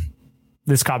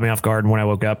 This caught me off guard when I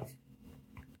woke up.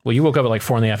 Well, you woke up at like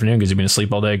 4 PM because you've been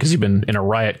asleep all day because you've been in a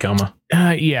riot coma.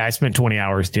 Yeah, I spent 20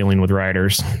 hours dealing with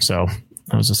rioters, so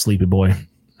I was a sleepy boy.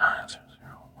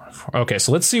 Okay,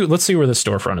 so let's see where the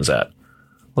storefront is at.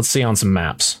 Let's see on some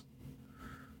maps.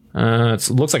 It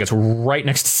looks like it's right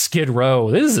next to Skid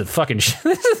Row. This is a fucking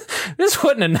this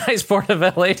wasn't a nice part of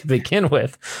LA to begin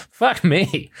with. Fuck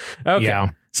me. Okay.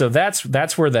 Yeah. So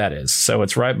that's where that is. So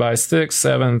it's right by 6th,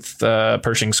 7th,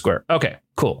 Pershing Square. Okay,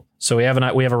 cool. So we have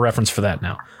a reference for that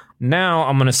now. Now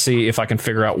I'm going to see if I can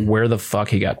figure out where the fuck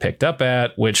he got picked up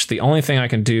at, which the only thing I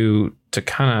can do to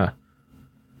kind of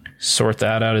sort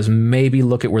that out is maybe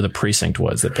look at where the precinct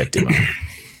was that picked him up.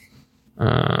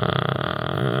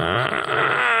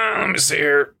 Let me see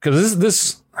here, because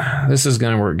this is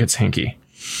going to where it gets hinky.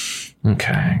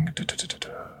 Okay.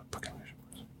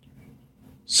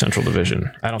 Central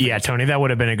Division. Tony, that would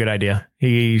have been a good idea.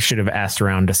 He should have asked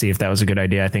around to see if that was a good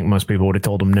idea. I think most people would have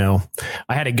told him no.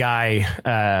 I had a guy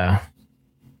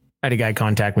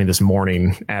contact me this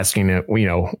morning asking,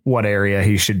 what area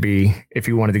he should be if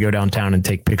he wanted to go downtown and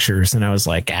take pictures. And I was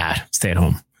like, stay at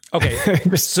home. Okay,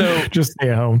 so just stay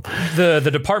at home. The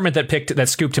department that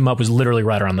scooped him up was literally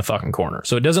right around the fucking corner.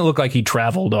 So it doesn't look like he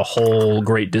traveled a whole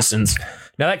great distance.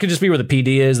 Now that could just be where the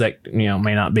PD is. That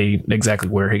may not be exactly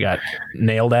where he got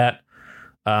nailed at.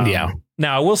 Yeah.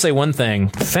 Now I will say one thing.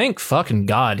 Thank fucking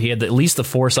God he had at least the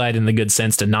foresight and the good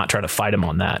sense to not try to fight him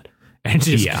on that, and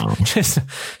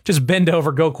just bend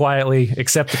over, go quietly,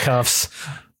 accept the cuffs.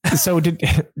 So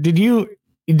did you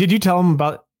tell him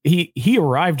about? He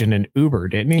arrived in an Uber,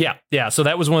 didn't he? Yeah. So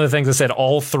that was one of the things I said.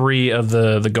 All 3 of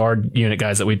the guard unit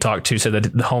guys that we talked to said that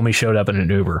the homie showed up in an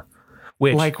Uber.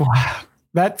 Which, like,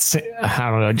 that's, I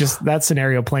don't know, just that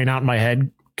scenario playing out in my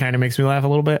head kind of makes me laugh a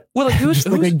little bit. Well, like who's a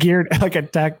tactically geared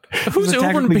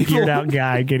out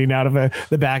guy getting out of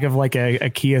the back of like a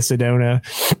Kia Sedona.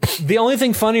 The only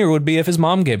thing funnier would be if his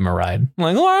mom gave him a ride. I'm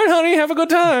like, all right, honey, have a good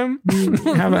time.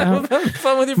 have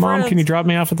fun with your Mom, friends. Can you drop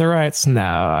me off at the rights?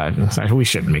 No, we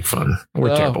shouldn't make fun.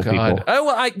 We're terrible people.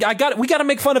 We got to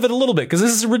make fun of it a little bit because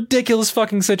this is a ridiculous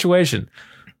fucking situation.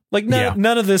 Like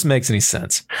none of this makes any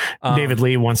sense. David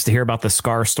Lee wants to hear about the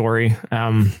Scar story.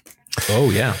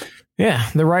 Oh yeah. Yeah,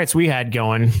 the riots we had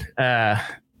going,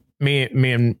 me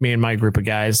and my group of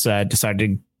guys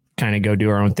decided to kind of go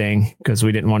do our own thing because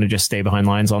we didn't want to just stay behind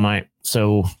lines all night.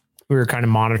 So we were kind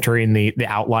of monitoring the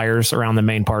outliers around the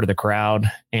main part of the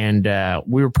crowd. And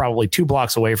we were probably 2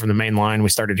 blocks away from the main line. We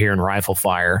started hearing rifle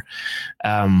fire.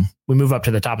 We move up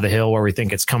to the top of the hill where we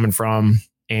think it's coming from.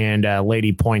 And a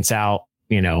lady points out,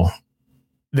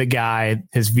 the guy,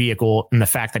 his vehicle, and the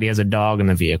fact that he has a dog in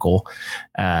the vehicle.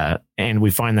 And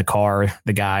we find the car,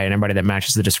 the guy, and everybody that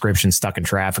matches the description stuck in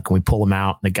traffic, and we pull him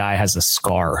out. And the guy has a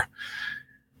scar,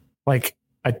 like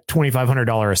a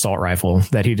 $2,500 assault rifle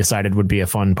that he decided would be a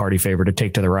fun party favor to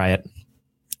take to the riot.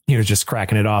 He was just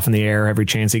cracking it off in the air every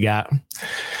chance he got.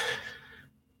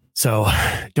 So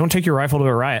don't take your rifle to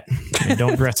a riot, and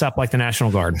don't dress up like the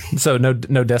National Guard. So no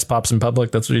desk pops in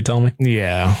public. That's what you told me.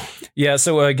 Yeah. Yeah.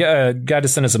 So a guy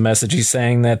just sent us a message. He's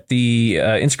saying that the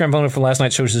Instagram photo from last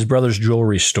night shows his brother's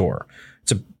jewelry store.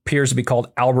 It appears to be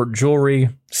called Albert Jewelry.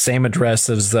 Same address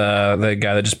as the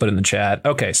guy that just put it in the chat.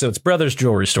 Okay. So it's brother's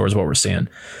jewelry store is what we're seeing.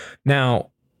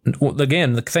 Now,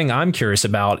 again, the thing I'm curious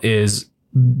about is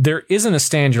there isn't a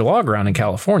stand your law ground in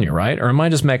California, right? Or am I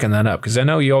just making that up? Because I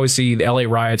know you always see the LA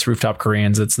riots, rooftop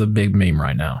Koreans. That's the big meme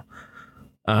right now.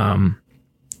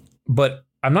 But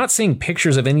I'm not seeing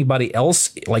pictures of anybody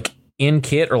else like in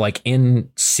kit or like in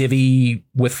civvy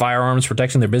with firearms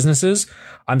protecting their businesses.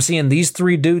 I'm seeing these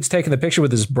three dudes taking the picture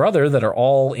with his brother that are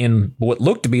all in what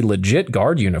look to be legit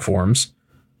guard uniforms.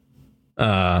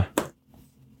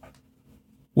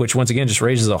 Which once again just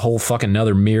raises a whole fucking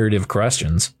another myriad of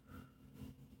questions.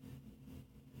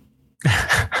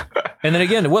 And then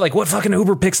again, what fucking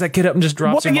Uber picks that kid up and just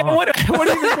drops him off? What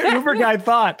do you think the Uber guy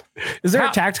thought? Is there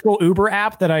a tactical Uber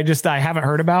app that I haven't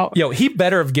heard about? Yo, he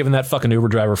better have given that fucking Uber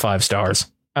driver 5 stars.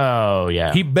 Oh,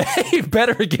 yeah. He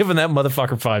better have given that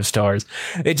motherfucker 5 stars.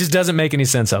 It just doesn't make any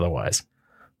sense otherwise.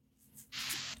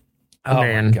 Oh,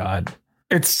 man. My God.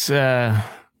 It's... So,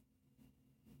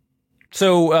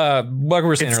 like we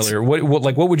were saying earlier,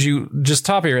 what would you, just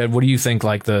top of your head, what do you think,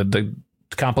 like, the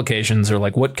complications or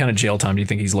like what kind of jail time do you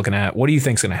think he's looking at? What do you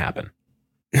think's going to happen?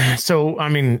 So, I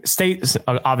mean,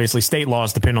 obviously state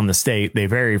laws depend on the state. They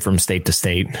vary from state to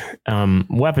state.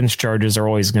 Weapons charges are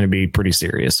always going to be pretty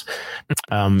serious.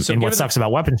 And what sucks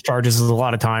about weapons charges is a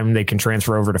lot of time they can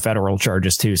transfer over to federal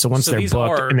charges too. So once they're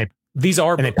booked these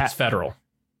are federal.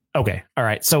 Okay. All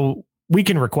right. So we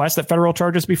can request that federal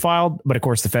charges be filed, but of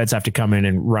course the feds have to come in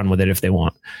and run with it if they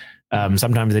want.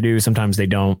 Sometimes they do, sometimes they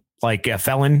don't. Like if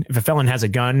a felon has a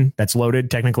gun that's loaded,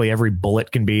 technically every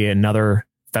bullet can be another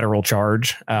federal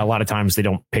charge. A lot of times they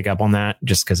don't pick up on that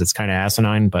just because it's kind of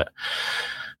asinine, but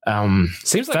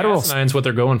seems like asinine's what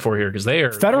they're going for here because they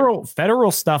are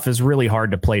federal stuff is really hard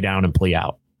to play down and play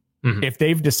out. Mm-hmm. If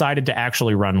they've decided to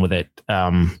actually run with it,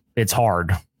 it's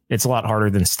hard. It's a lot harder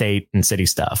than state and city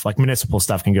stuff. Like municipal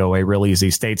stuff can go away real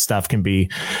easy. State stuff can be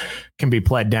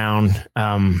pled down.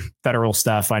 Federal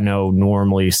stuff I know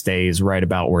normally stays right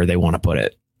about where they want to put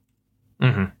it.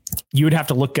 Mm-hmm. You would have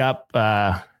to look up.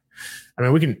 I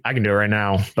can do it right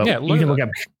now, but you can look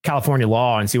up California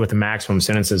law and see what the maximum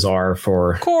sentences are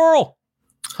for. Coral.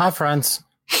 Hi, friends.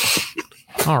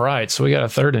 All right, so we got a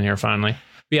third in here finally.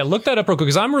 But yeah, look that up real quick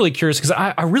because I'm really curious because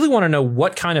I really want to know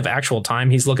what kind of actual time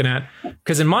he's looking at.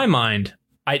 Because in my mind,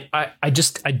 I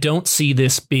don't see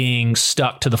this being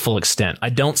stuck to the full extent. I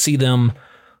don't see them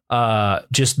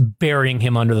just burying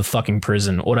him under the fucking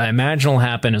prison. What I imagine will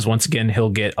happen is once again he'll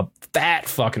get a fat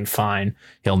fucking fine.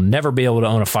 He'll never be able to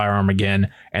own a firearm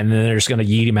again, and then they're just going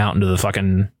to yeet him out into the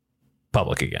fucking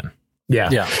public again.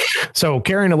 Yeah. So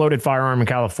carrying a loaded firearm in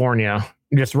California.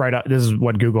 Just right up. This is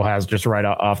what Google has just right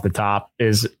off the top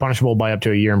is punishable by up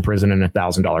to a year in prison and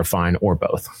 $1,000 fine or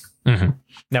both. Mm-hmm.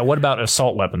 Now, what about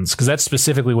assault weapons? Because that's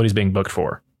specifically what he's being booked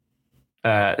for.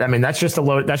 That's just a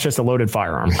loaded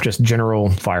firearm, just general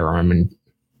firearm, and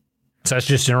so that's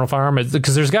just general firearm.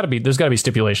 Because there's got to be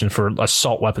stipulation for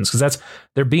assault weapons because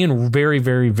they're being very,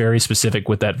 very, very specific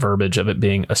with that verbiage of it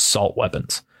being assault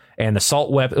weapons. And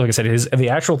assault weapon, like I said, the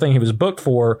actual thing he was booked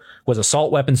for was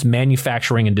assault weapons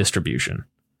manufacturing and distribution.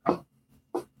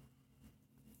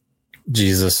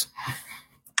 Jesus.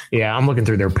 Yeah, I'm looking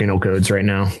through their penal codes right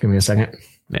now. Give me a second.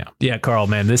 Yeah, Carl,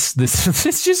 man, this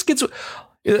just gets.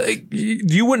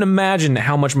 You wouldn't imagine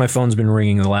how much my phone's been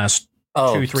ringing in the last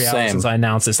 2-3 hours since I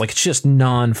announced this. Like it's just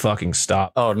non-fucking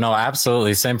stop. Oh no,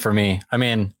 absolutely, same for me. I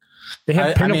mean. They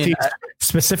have penalties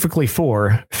specifically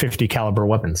for 50 caliber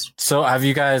weapons. So have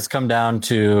you guys come down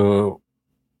to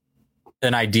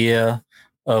an idea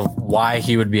of why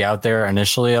he would be out there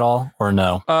initially at all or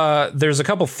no? There's a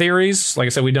couple theories. Like I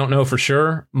said, we don't know for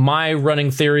sure. My running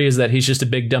theory is that he's just a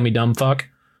big dumb fuck.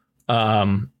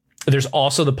 There's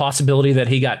also the possibility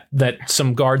that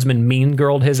some guardsman mean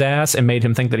girled his ass and made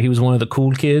him think that he was one of the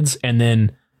cool kids and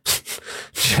then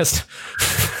just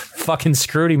fucking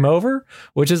screwed him over,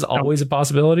 which is always a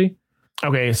possibility.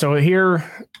 Okay, so here,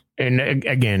 and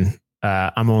again,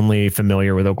 I'm only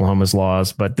familiar with Oklahoma's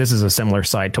laws, but this is a similar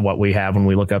site to what we have when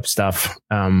we look up stuff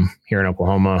here in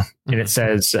Oklahoma. And it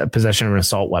says possession of an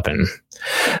assault weapon,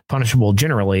 punishable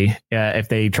generally. If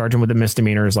they charge them with a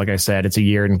misdemeanors, like I said, it's a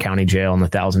year in county jail and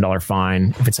 $1,000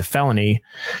 fine. If it's a felony,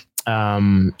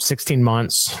 16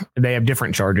 months. They have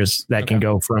different charges that can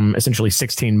go from essentially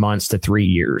 16 months to 3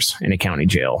 years in a county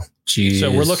jail. Jeez.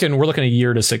 So we're looking a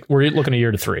year to 6. We're looking a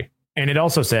year to 3. And it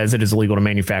also says it is illegal to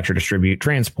manufacture, distribute,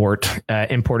 transport,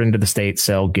 import into the state,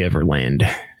 sell, give, or lend.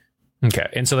 Okay,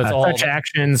 and so that's all. Such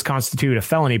actions constitute a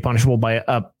felony punishable by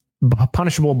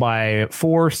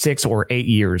 4, 6, or 8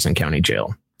 years in county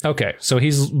jail. Okay, so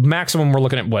he's maximum. We're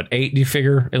looking at what, 8? Do you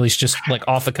figure at least just like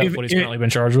off the cuff what he's currently been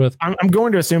charged with? I'm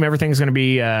going to assume everything's going to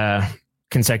be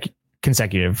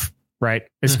consecutive. Right.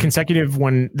 Is consecutive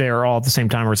when they're all at the same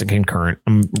time, or is it concurrent?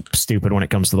 I'm stupid when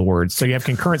it comes to the words. So you have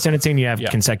concurrent sentencing, you have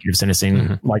consecutive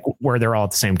sentencing, like where they're all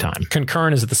at the same time.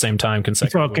 Concurrent is at the same time.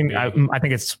 Consecutive. So I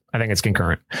think it's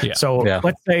concurrent. Yeah. So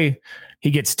let's say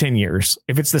he gets 10 years.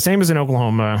 If it's the same as in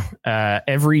Oklahoma,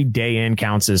 every day in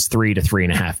counts as 3 to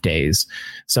 3.5 days.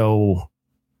 So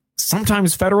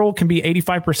sometimes federal can be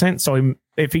 85%. So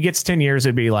if he gets 10 years,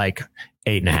 it'd be like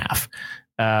 8.5.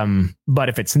 But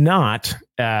if it's not,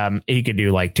 he could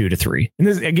do like 2 to 3.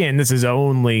 And this is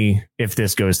only if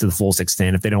this goes to the full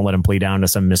extent, if they don't let him plea down to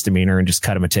some misdemeanor and just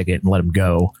cut him a ticket and let him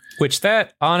go. Which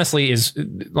that honestly is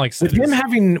like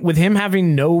with him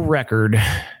having no record,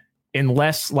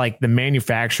 unless like the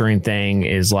manufacturing thing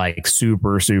is like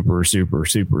super, super, super,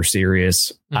 super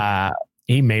serious.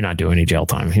 He may not do any jail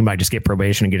time. He might just get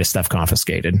probation and get his stuff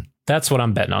confiscated. That's what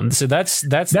I'm betting on. So that's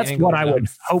what I would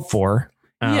hope for.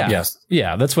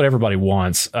 Yeah, that's what everybody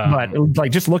wants. But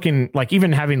like just looking, like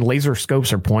even having laser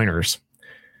scopes or pointers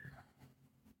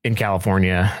in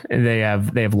California, they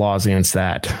have laws against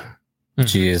that.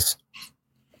 Jeez.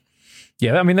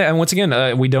 Yeah, I mean, and once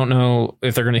again, we don't know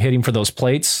if they're going to hit him for those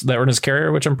plates that were in his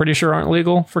carrier, which I'm pretty sure aren't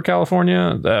legal for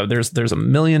California. There's a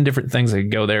million different things that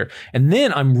could go there. And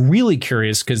then I'm really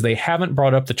curious because they haven't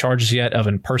brought up the charges yet of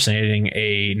impersonating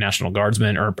a National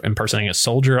Guardsman or impersonating a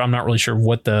soldier. I'm not really sure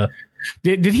what the...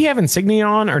 Did he have insignia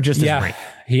on or just his rank?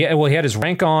 He had his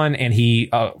rank on, and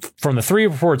he from the 3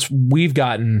 reports we've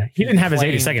gotten, he didn't have his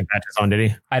 82nd patches on,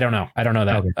 did he? I don't know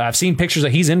that. Okay. I've seen pictures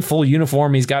that he's in full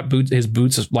uniform. He's got boots. His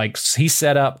boots, like, he's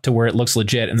set up to where it looks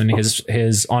legit, and then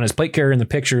his on his plate carrier in the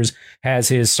pictures has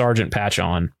his sergeant patch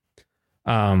on.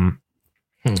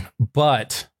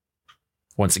 But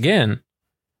once again,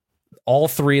 all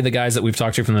 3 of the guys that we've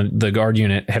talked to from the guard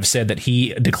unit have said that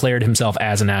he declared himself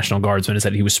as a National Guardsman, is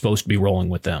that he was supposed to be rolling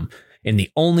with them. And the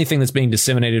only thing that's being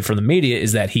disseminated from the media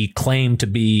is that he claimed to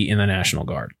be in the National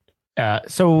Guard.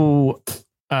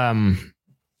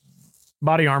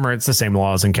 Body armor, it's the same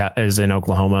law as in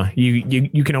Oklahoma.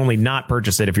 You can only not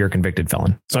purchase it if you're a convicted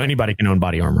felon. So anybody can own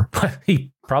body armor.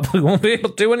 He probably won't be able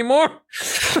to anymore.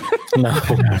 No.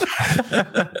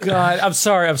 God, I'm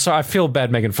sorry. I feel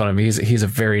bad making fun of him. He's a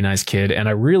very nice kid. And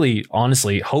I really,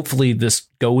 honestly, hopefully this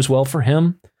goes well for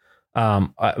him.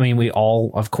 I mean, we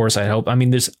all, of course, I hope. I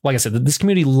mean, like I said, this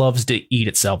community loves to eat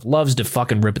itself, loves to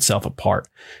fucking rip itself apart.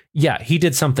 Yeah, he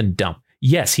did something dumb.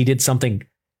 Yes, he did something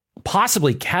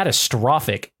possibly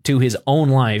catastrophic to his own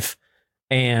life.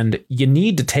 And you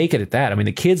need to take it at that. I mean,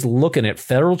 the kid's looking at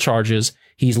federal charges.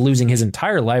 He's losing his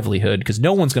entire livelihood because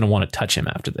no one's going to want to touch him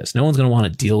after this. No one's going to want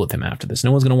to deal with him after this.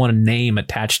 No one's going to want a name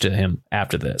attached to him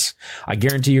after this. I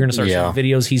guarantee you're going to start seeing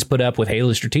videos he's put up with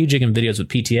Halo Strategic and videos with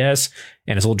PTS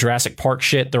and his little Jurassic Park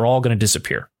shit. They're all going to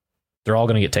disappear. They're all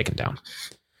going to get taken down.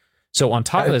 So on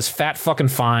top of this fat fucking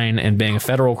fine and being a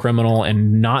federal criminal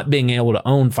and not being able to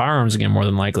own firearms again, more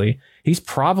than likely, he's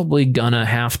probably going to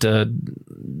have to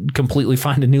completely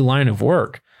find a new line of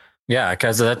work. Yeah,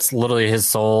 because that's literally his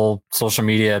sole social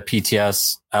media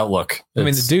PTS outlook. I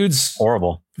mean, the dude's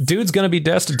horrible. Dude's going to be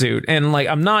destitute. And like,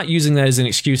 I'm not using that as an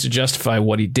excuse to justify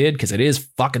what he did because it is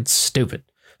fucking stupid.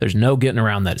 There's no getting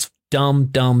around that. It's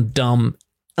dumb,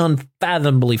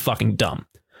 unfathomably fucking dumb.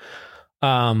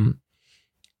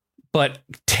 But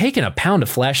taking a pound of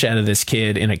flesh out of this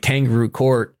kid in a kangaroo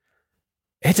court,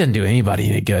 it doesn't do anybody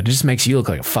any good. It just makes you look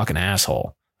like a fucking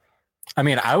asshole. I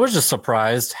mean, I was just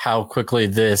surprised how quickly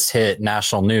this hit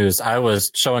national news. I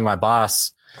was showing my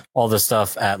boss all this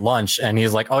stuff at lunch, and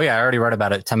he's like, "Oh yeah, I already read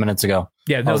about it 10 minutes ago."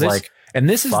 Yeah, no,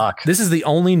 this is the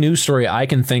only news story I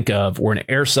can think of where an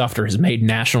airsofter has made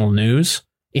national news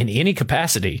in any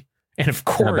capacity, and of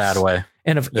course, in a bad way.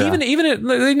 And even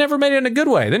they never made it in a good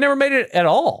way. They never made it at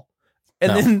all.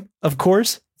 And then, of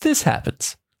course, this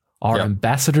happens. Our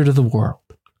ambassador to the world.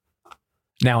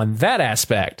 Now, in that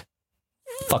aspect,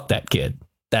 fuck that kid.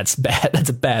 that's bad. That's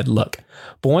a bad look.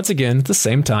 But once again, at the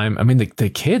same time, I mean, the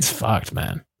kid's fucked,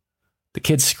 man. The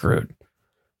kid's screwed.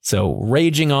 So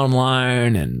raging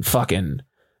online and fucking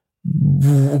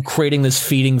creating this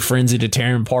feeding frenzy to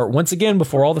tear him apart. Once again,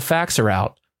 before all the facts are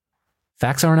out.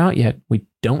 Facts aren't out yet. We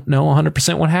don't know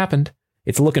 100% what happened.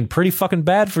 It's looking pretty fucking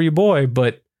bad for your boy,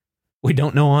 but we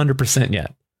don't know 100%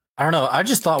 yet. I don't know. I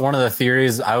just thought one of the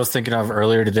theories I was thinking of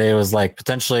earlier today was like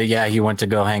potentially, yeah, he went to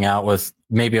go hang out with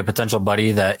maybe a potential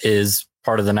buddy that is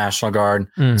part of the National Guard,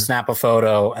 snap a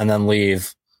photo and then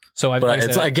leave. So but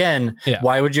it's again,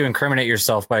 why would you incriminate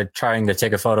yourself by trying to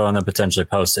take a photo and then potentially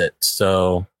post it?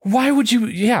 So why would you?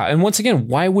 Yeah. And once again,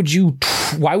 why would you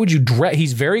dress?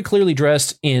 He's very clearly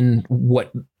dressed in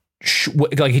what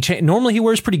normally he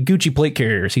wears pretty Gucci plate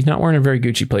carriers. He's not wearing a very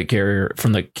Gucci plate carrier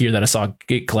from the gear that I saw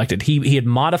get collected. He had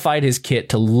modified his kit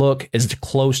to look as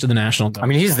close to the National Guard. I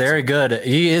mean, he's very good.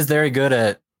 He is very good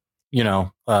at,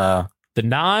 the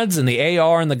nods and the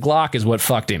AR and the Glock is what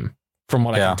fucked him, from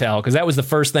what I can tell. Because that was the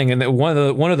first thing. And one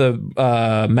of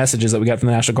the messages that we got from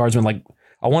the National Guardsman, like,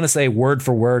 I want to say word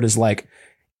for word is like,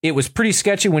 it was pretty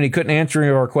sketchy when he couldn't answer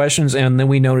our questions. And then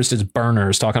we noticed his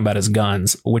burners talking about his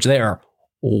guns, which they are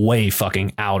way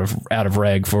fucking out of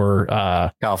reg for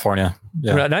California.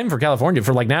 Yeah. Not even for California,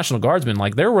 for like National Guardsmen.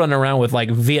 Like they're running around with like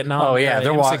Vietnam. Oh yeah,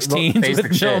 they're M16s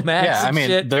with no max. Yeah, I mean,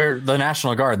 shit. they're the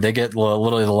National Guard. They get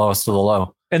literally the lowest of the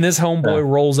low. And this homeboy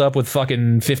rolls up with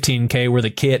fucking 15K worth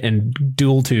of kit and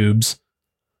dual tubes.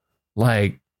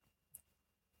 Like,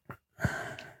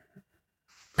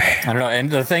 I don't know. And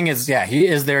the thing is, yeah, he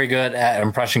is very good at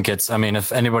impression kits. I mean,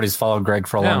 if anybody's followed Greg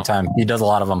for a long time, he does a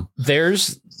lot of them.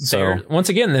 Once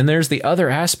again, then there's the other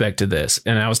aspect to this.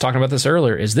 And I was talking about this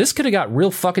earlier, is this could have got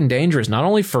real fucking dangerous, not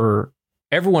only for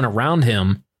everyone around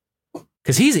him,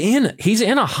 because he's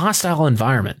in a hostile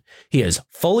environment. He is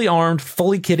fully armed,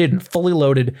 fully kitted, and fully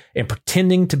loaded, and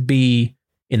pretending to be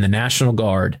in the National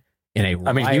Guard in a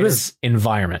riotous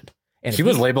environment. And he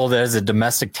was labeled as a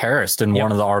domestic terrorist in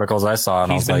one of the articles I saw.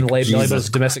 And he's been labeled as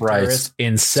a domestic terrorist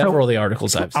in several of the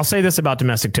articles I've seen. I'll say this about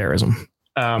domestic terrorism.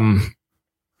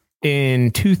 In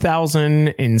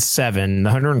 2007, the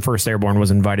 101st Airborne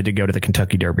was invited to go to the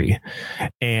Kentucky Derby.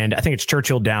 And I think it's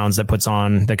Churchill Downs that puts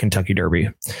on the Kentucky Derby.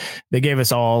 They gave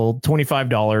us all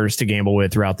 $25 to gamble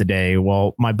with throughout the day.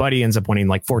 Well, my buddy ends up winning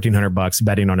like $1,400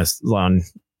 betting on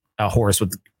a horse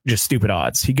with just stupid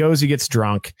odds. He gets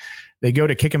drunk. They go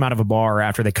to kick him out of a bar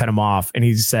after they cut him off. And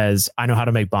he says, I know how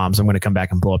to make bombs. I'm going to come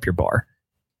back and blow up your bar.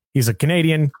 He's a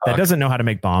Canadian that doesn't know how to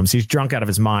make bombs. He's drunk out of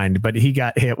his mind, but he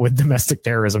got hit with domestic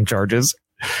terrorism charges.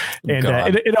 And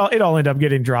it all ended up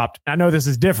getting dropped. I know this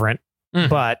is different,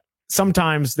 but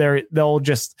sometimes they'll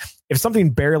just, if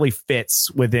something barely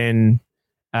fits within,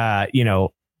 when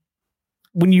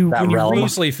you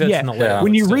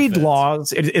read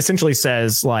laws, it essentially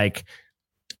says like,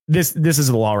 this is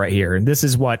the law right here. And this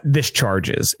is what this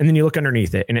charges. And then you look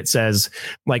underneath it and it says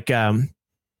like,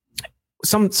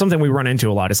 something we run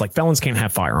into a lot is like felons can't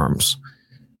have firearms.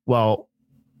 Well,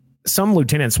 some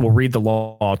lieutenants will read the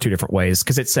law two different ways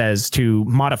because it says to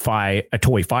modify a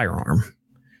toy firearm.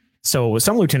 So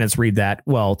some lieutenants read that,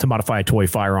 well, to modify a toy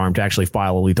firearm to actually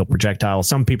file a lethal projectile.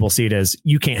 Some people see it as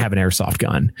you can't have an airsoft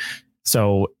gun.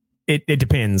 So it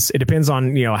depends. It depends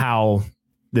on, how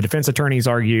the defense attorneys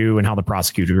argue and how the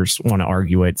prosecutors want to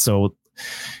argue it. So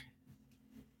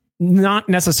not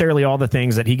necessarily all the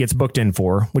things that he gets booked in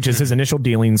for, which is his initial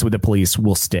dealings with the police,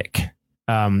 will stick.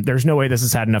 There's no way this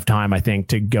has had enough time, I think,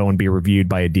 to go and be reviewed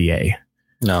by a DA.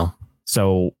 No.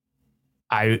 So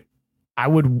I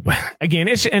would, again,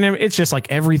 it's just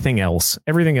like everything else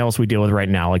we deal with right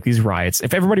now, like these riots.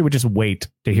 If everybody would just wait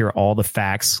to hear all the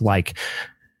facts, like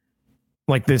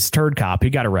this turd cop, he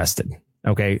got arrested.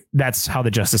 Okay. That's how the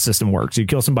justice system works. You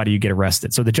kill somebody, you get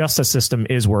arrested. So the justice system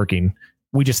is working.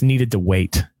 We just needed to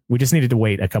wait.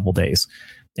 A couple days,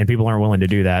 and people aren't willing to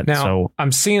do that. Now, so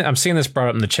I'm seeing this brought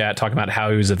up in the chat, talking about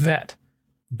how he was a vet.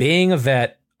 Being a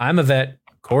vet, I'm a vet,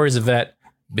 Corey's a vet.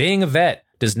 Being a vet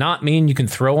does not mean you can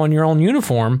throw on your own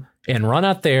uniform and run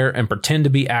out there and pretend to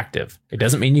be active. It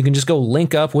doesn't mean you can just go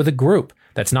link up with a group.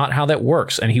 That's not how that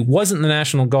works. And he wasn't in the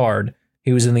National Guard.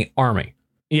 He was in the Army.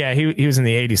 Yeah, he was in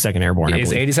the 82nd Airborne.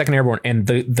 He's 82nd Airborne. And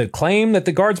the claim that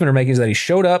the guardsmen are making is that he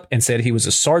showed up and said he was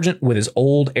a sergeant with his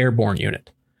old airborne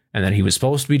unit and that he was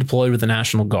supposed to be deployed with the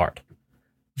National Guard.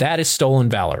 That is stolen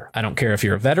valor. I don't care if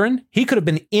you're a veteran. He could have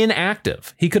been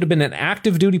inactive. He could have been an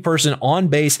active duty person on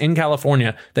base in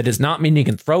California. That does not mean he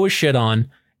can throw his shit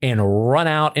on and run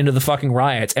out into the fucking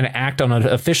riots and act on an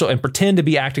official and pretend to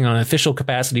be acting on an official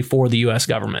capacity for the U.S.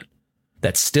 government.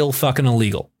 That's still fucking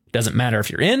illegal. Doesn't matter if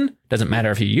you're in, doesn't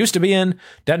matter if you used to be in,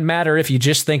 doesn't matter if you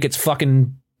just think it's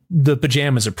fucking the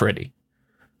pajamas are pretty.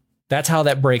 That's how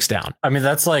that breaks down. I mean,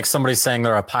 that's like somebody saying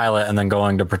they're a pilot and then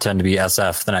going to pretend to be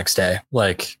SF the next day.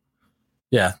 Like,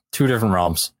 yeah, two different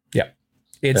realms.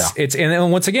 It's and then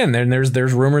once again, then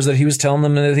there's rumors that he was telling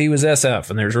them that he was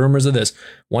SF, and there's rumors of this.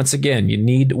 Once again,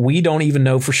 we don't even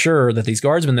know for sure that these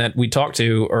guardsmen that we talk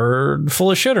to are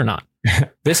full of shit or not.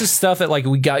 This is stuff that like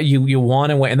we got you want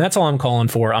to wait, and that's all I'm calling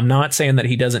for. I'm not saying that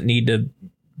he doesn't need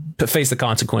to face the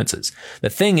consequences.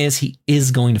 The thing is, he is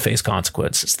going to face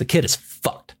consequences. The kid is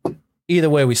fucked.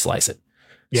 Either way we slice it.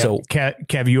 Yeah, So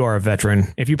Kev, you are a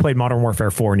veteran. If you played Modern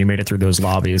Warfare 4 and you made it through those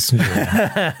lobbies, you're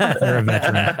a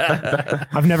veteran.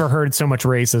 I've never heard so much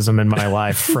racism in my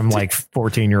life from like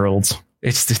 14-year-olds.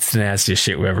 it's the nastiest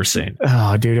shit we've ever seen.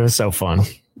 Oh, dude, it was so fun.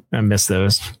 I miss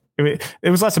those. It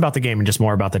was less about the game and just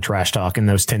more about the trash talk in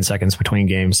those 10 seconds between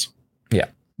games. Yeah.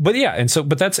 But yeah,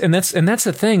 that's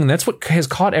the thing. That's what has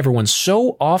caught everyone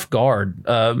so off guard.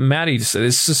 Maddie, this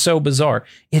is so bizarre.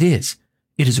 It is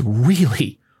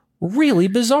really, really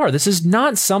bizarre. This is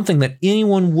not something that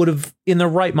anyone would have in their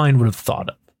right mind would have thought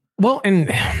of. Well,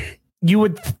 and you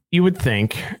would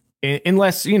think,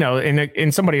 unless,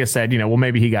 and somebody has said, well,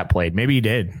 maybe he got played. Maybe he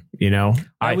did,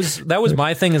 That was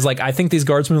my thing is like, I think these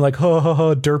guardsmen are like,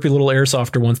 derpy little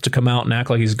airsofter wants to come out and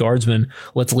act like he's a guardsman.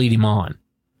 Let's lead him on.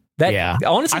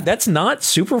 Honestly, that's not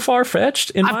super far fetched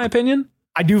in my opinion.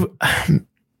 I do.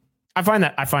 I find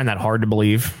that hard to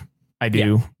believe. I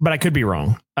do, but I could be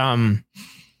wrong.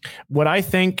 What I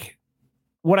think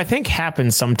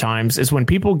happens sometimes is when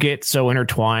people get so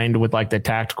intertwined with like the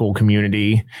tactical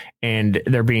community and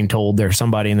they're being told there's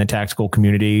somebody in the tactical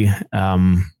community,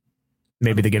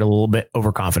 maybe they get a little bit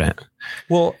overconfident.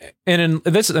 Well, and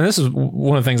this is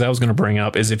one of the things I was going to bring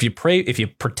up is if you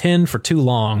pretend for too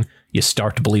long, you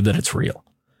start to believe that it's real.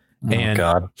 And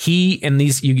God.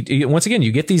 Once again,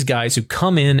 you get these guys who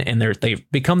come in and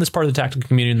they've become this part of the tactical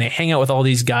community and they hang out with all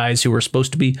these guys who are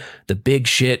supposed to be the big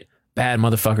shit, bad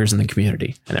motherfuckers in the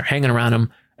community. And they're hanging around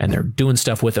them and they're doing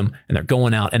stuff with them and they're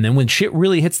going out. And then when shit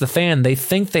really hits the fan, they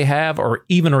think they have or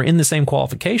even are in the same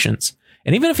qualifications.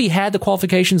 And even if he had the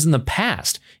qualifications in the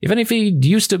past, even if he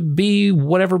used to be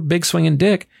whatever big swinging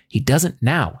dick, he doesn't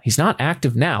now. He's not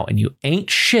active now. And you ain't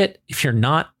shit if you're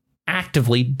not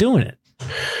actively doing it.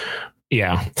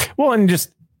 Yeah. Well, and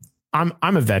just I'm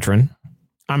a veteran.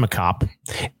 I'm a cop.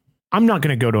 I'm not going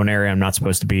to go to an area I'm not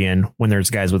supposed to be in when there's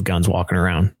guys with guns walking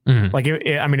around. Mm-hmm. Like,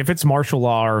 if it's martial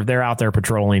law or they're out there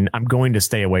patrolling, I'm going to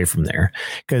stay away from there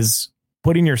because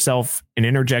putting yourself and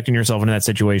interjecting yourself into that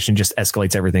situation just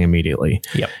escalates everything immediately.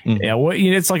 Yep. Mm-hmm.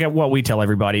 Yeah. It's like what we tell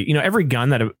everybody, every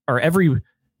gun or every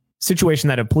situation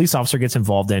that a police officer gets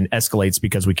involved in escalates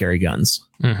because we carry guns.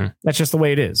 Mm-hmm. That's just the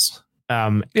way it is.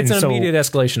 It's an immediate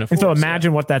escalation of force. And so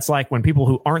imagine what that's like when people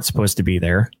who aren't supposed to be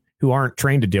there, who aren't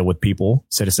trained to deal with people,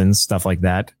 citizens, stuff like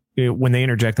that, when they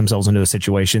interject themselves into those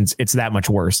situations, it's that much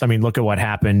worse. I mean, look at what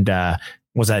happened.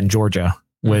 Was that in Georgia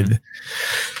with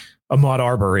Ahmaud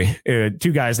Arbery?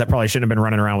 Two guys that probably shouldn't have been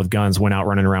running around with guns went out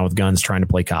running around with guns trying to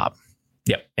play cop.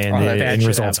 Yep. And the end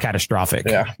result's catastrophic.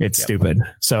 Yeah. It's stupid.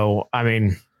 So, I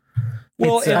mean...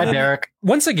 Well, hi, Derek.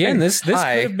 Once again, this could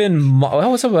have been.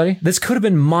 What's up, buddy? This could have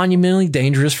been monumentally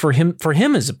dangerous for him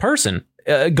as a person.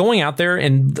 Going out there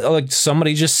and like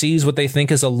somebody just sees what they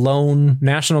think is a lone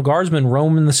National Guardsman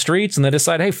roaming the streets, and they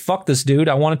decide, "Hey, fuck this dude!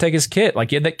 I want to take his kit."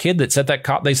 Like you had that kid that set that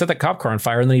cop. They set that cop car on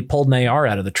fire, and then he pulled an AR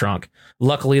out of the trunk.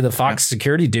 Luckily, the Fox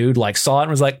security dude like saw it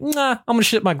and was like, "Nah, I'm gonna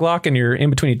shit my Glock in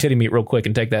between your titty meat real quick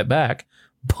and take that back."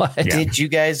 But did you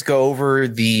guys go over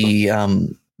the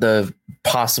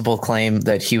possible claim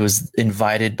that he was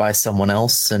invited by someone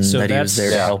else and that he was there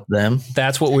to help them?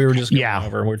 That's what we were just going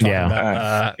over. We're talking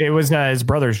about. It was his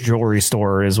brother's jewelry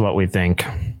store is what we think.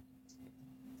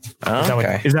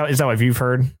 Okay. Is that what you've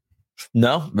heard?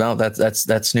 No,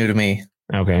 that's new to me.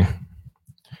 Okay.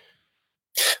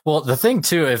 Well, the thing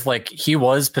too, if like he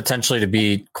was potentially to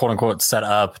be quote unquote set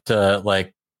up to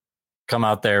like come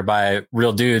out there by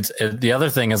real dudes, the other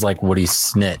thing is like, would he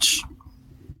snitch?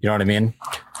 You know what I mean?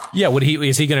 Yeah,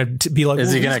 is he going to be like?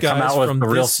 Is he going to come out with the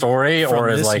real story, or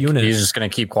is like he's just going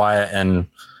to keep quiet and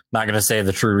not going to say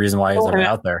the true reason why he's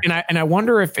out there? And I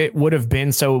wonder if it would have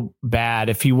been so bad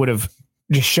if he would have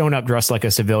just shown up dressed like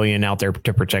a civilian out there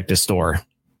to protect his store.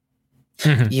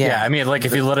 Yeah, I mean, like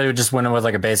if you literally just went in with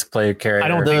like a basic play carrier,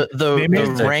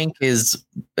 the rank is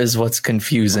what's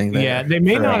confusing. Yeah, they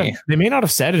may not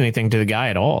have said anything to the guy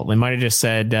at all. They might have just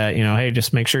said, hey,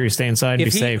 just make sure you stay inside and be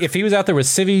safe. If he was out there with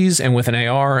civvies and with an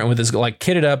AR and with his like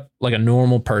kitted up like a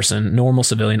normal person, normal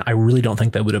civilian, I really don't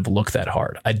think they would have looked that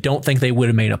hard. I don't think they would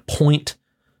have made a point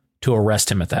to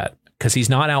arrest him at that because he's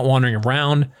not out wandering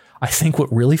around. I think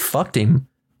what really fucked him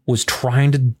was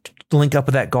trying link up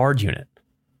with that guard unit?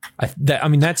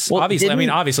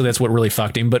 Obviously that's what really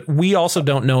fucked him. But we also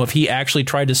don't know if he actually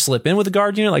tried to slip in with the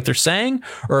guard unit, like they're saying,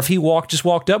 or if he just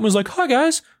walked up and was like, "Hi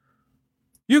guys,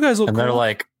 you guys look." And cool. they're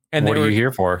like, and "What are you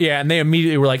here for?" Yeah, and they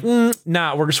immediately were like,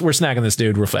 "Nah, we're snagging this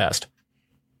dude real fast."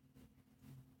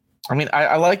 I mean,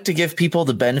 I like to give people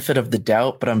the benefit of the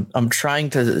doubt, but I'm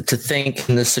trying to think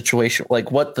in this situation,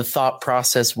 like what the thought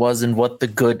process was and what the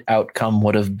good outcome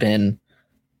would have been.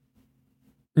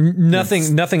 Nothing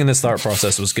in this thought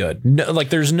process was good. No, like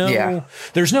there's no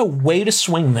way to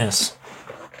swing this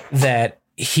that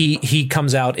he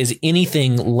comes out as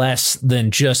anything less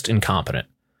than just incompetent.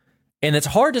 And it's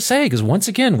hard to say because once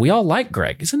again, we all like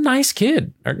Greg. He's a nice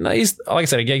kid. He's, like I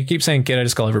said, you keep saying kid, I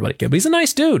just call everybody kid, but he's a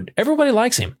nice dude. Everybody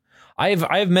likes him. I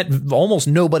have met almost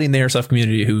nobody in the airsoft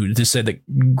community who just said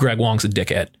that Greg Wong's a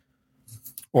dickhead.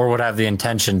 Or would have the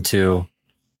intention to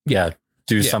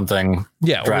do something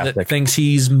drastic. Or that thinks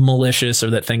he's malicious or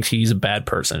that thinks he's a bad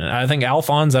person. And I think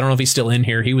Alphonse, I don't know if he's still in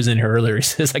here. He was in here earlier. He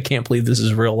says, "I can't believe this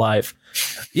is real life."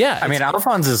 Yeah. I mean,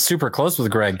 Alphonse is super close with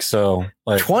Greg. So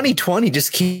like 2020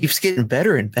 just keeps getting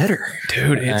better and better.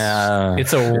 Dude,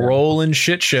 it's a rolling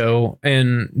shit show.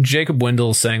 And Jacob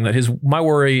Wendell saying that my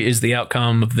worry is the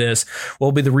outcome of this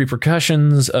will be the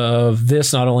repercussions of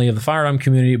this, not only of the firearm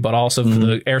community, but also for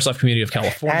the airsoft community of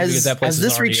California. Has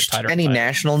this reached any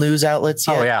national news outlets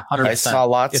yet? Oh, yeah. 100%. I saw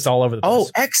lots. It's all over the place.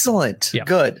 Oh, excellent. Yeah.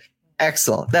 Good.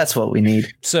 Excellent. That's what we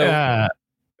need. So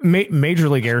Major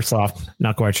League Airsoft,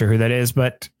 not quite sure who that is,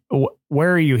 but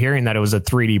where are you hearing that it was a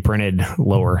 3D printed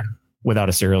lower without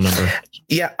a serial number?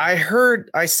 Yeah,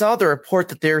 I saw the report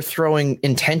that they're throwing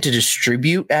intent to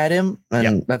distribute at him.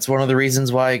 And that's one of the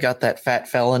reasons why I got that fat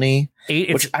felony,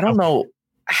 which I don't know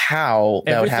how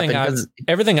that would happen.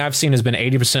 Everything I've seen has been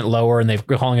 80% lower and they're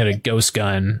calling it a ghost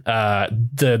gun.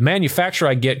 The manufacturer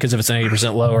I get because if it's an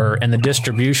 80% lower, and the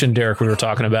distribution, Derek, we were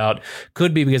talking about,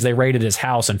 could be because they raided his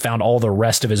house and found all the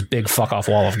rest of his big fuck off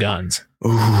wall of guns.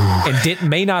 Ooh. And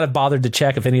may not have bothered to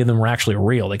check if any of them were actually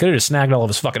real. They could have just snagged all of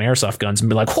his fucking airsoft guns and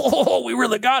be like, "Oh, we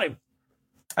really got him."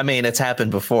 I mean, it's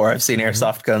happened before. I've seen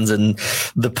airsoft guns in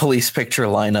the police picture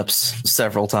lineups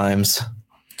several times.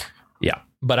 Yeah.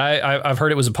 But I've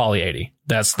heard it was a Poly 80.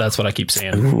 That's what I keep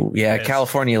saying. Ooh, yeah,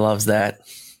 California loves that.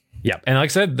 Yeah, and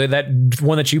like I said, that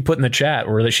one that you put in the chat,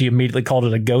 where that she immediately called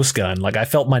it a ghost gun. Like I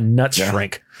felt my nuts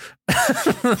shrink.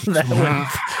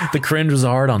 The cringe was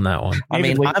hard on that one. I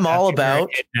mean, I'm all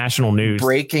about national news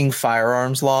breaking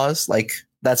firearms laws. Like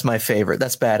that's my favorite.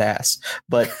 That's badass.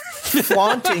 But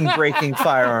flaunting breaking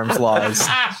firearms laws,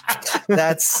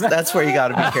 that's where you got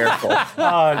to be careful.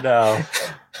 Oh no.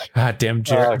 God damn,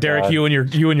 Derek, you and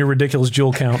your ridiculous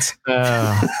jewel counts.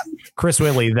 Chris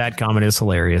Whitley, that comment is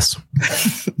hilarious.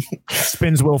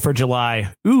 Spins wheel for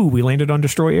July. Ooh, we landed on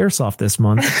Destroy Airsoft this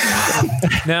month.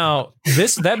 Now,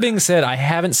 that being said, I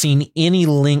haven't seen any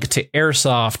link to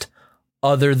Airsoft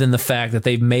other than the fact that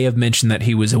they may have mentioned that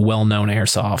he was a well-known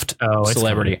airsoft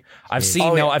celebrity. I've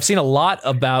seen a lot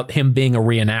about him being a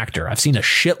reenactor. I've seen a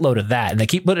shitload of that, and they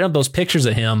keep putting up those pictures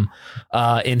of him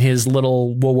in his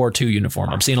little World War II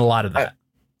uniform. I'm seeing a lot of that.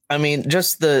 I mean,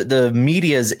 just the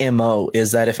media's MO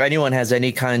is that if anyone has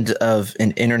any kind of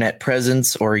an internet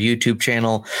presence or a YouTube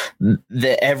channel,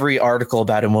 every article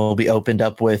about him will be opened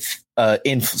up with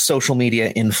social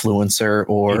media influencer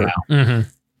or. Yeah. Mm-hmm.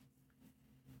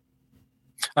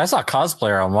 I saw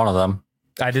cosplayer on one of them.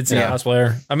 I did see a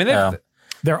cosplayer. I mean,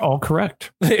 they're all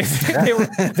correct. they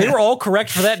were all correct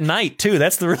for that night too.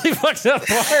 That's the really fucked up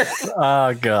part.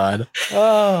 Oh God.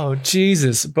 Oh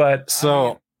Jesus. But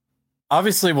so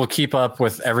obviously we'll keep up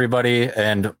with everybody,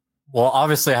 and we'll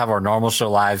obviously have our normal show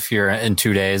live here in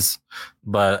 2 days.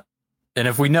 And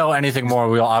if we know anything more,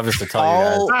 we'll obviously tell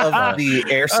you guys. All of the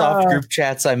airsoft group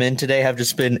chats I'm in today have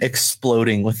just been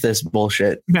exploding with this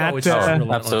bullshit. Matt,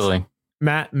 absolutely.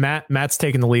 Matt's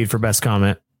taking the lead for best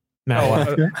comment.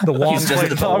 The Wong.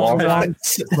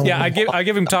 Yeah, I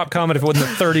give him top comment if it wasn't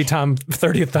the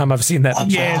 30th time I've seen that.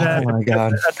 Yeah, oh my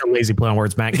God, that's a lazy play on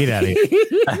words, Matt. Get out of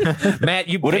here, Matt.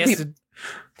 You bastard.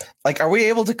 Like, are we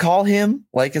able to call him?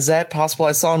 Like, is that possible?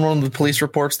 I saw in one of the police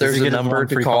reports there's a number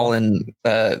to call and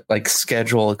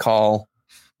schedule a call.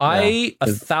 I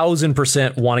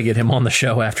 1,000% want to get him on the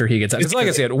show after he gets out. Because like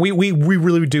I said, we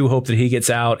really do hope that he gets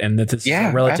out and that this is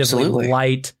a relatively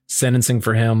light sentencing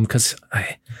for him. Because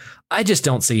I just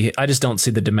don't see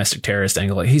the domestic terrorist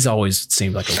angle. He's always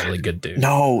seemed like a really good dude.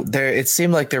 No, it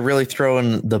seemed like they're really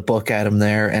throwing the book at him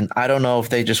there, and I don't know if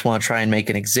they just want to try and make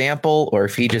an example or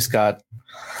if he just got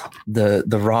the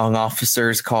wrong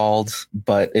officers called.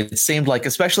 But it seemed like,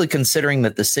 especially considering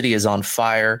that the city is on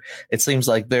fire, it seems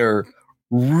like they're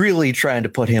really trying to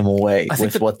put him away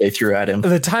with what they threw at him.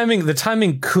 The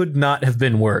timing could not have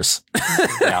been worse.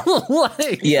 Yeah.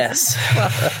 Yes.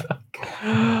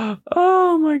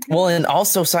 Oh my god. Well, and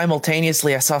also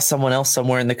simultaneously, I saw someone else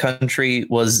somewhere in the country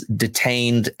was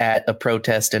detained at a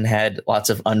protest and had lots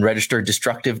of unregistered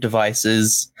destructive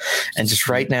devices. And just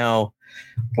right now,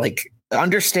 like,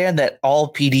 understand that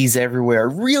all PDs everywhere are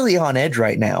really on edge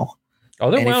right now. Oh,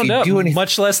 they're And if wound you up. do anything-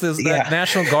 Much less the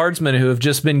National Guardsmen who have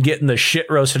just been getting the shit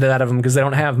roasted out of them because they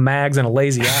don't have mags and a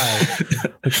lazy eye.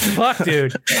 Like, fuck,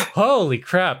 dude. Holy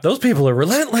crap. Those people are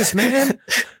relentless, man.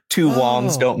 Two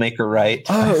Wongs don't make a right.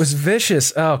 Oh, it was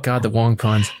vicious. Oh, God, the Wong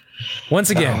puns. Once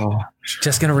again,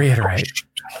 just going to reiterate.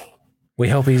 We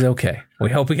hope he's okay. We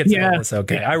hope he gets out of this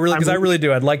okay. I really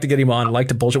do. I'd like to get him on. I'd like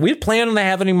to bullshit. We had planned on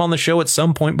having him on the show at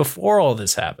some point before all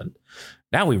this happened.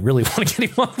 Now we really want to get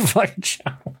him on the fucking show.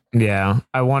 Yeah,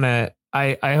 I want to.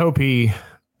 I hope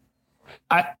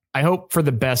I hope for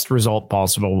the best result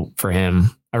possible for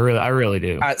him. I really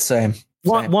do. Same.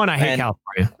 One, I hate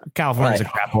California. California's a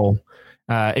crap hole.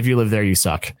 If you live there, you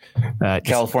suck.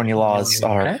 California laws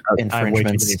are I have way too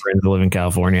infringements. many friends that live in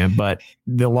California, but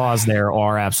the laws there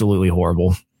are absolutely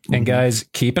horrible. And guys,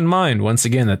 keep in mind once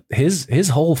again that his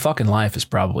whole fucking life is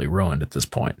probably ruined at this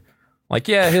point. Like,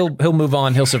 yeah, he'll move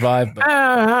on, he'll survive. But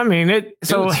I mean,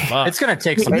 it's going to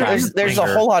take some time. There's a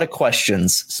whole lot of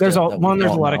questions. There's a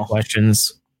lot of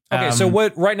questions. okay, so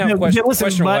what right now?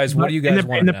 Question wise, what do you guys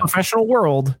want in the to know? professional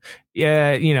world?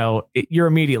 Yeah, you're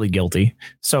immediately guilty.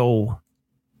 So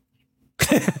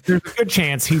there's a good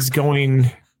chance he's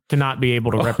going to not be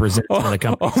able to represent some of the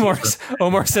companies.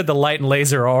 Omar said the light and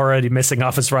laser are already missing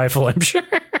off his rifle. I'm sure.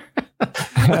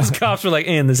 Those cops were like,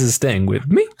 and this is staying with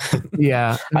me.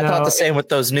 Yeah. I thought the same with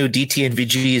those new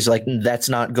DTNVGs. Like, that's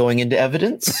not going into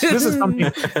evidence. This is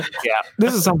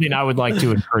something I would like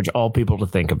to encourage all people to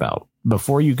think about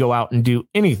before you go out and do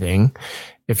anything.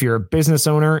 If you're a business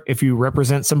owner, if you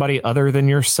represent somebody other than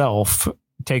yourself,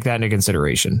 take that into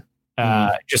consideration.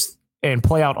 And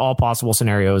play out all possible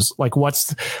scenarios. Like,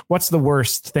 what's the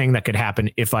worst thing that could happen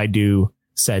if I do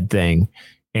said thing?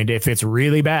 And if it's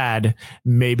really bad,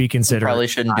 maybe consider. Probably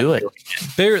shouldn't do it.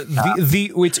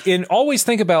 And always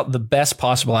think about the best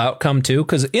possible outcome too,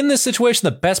 because in this situation,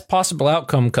 the best possible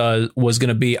outcome was going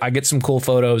to be I get some cool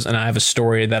photos and I have a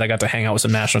story that I got to hang out with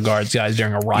some National Guards guys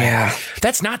during a riot. Yeah.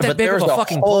 That's not that big of a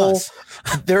fucking plus.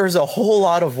 There's a whole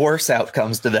lot of worse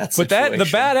outcomes to that situation. But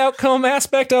the bad outcome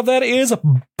aspect of that is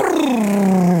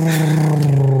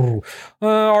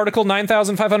Article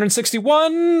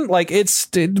 9561. Like it's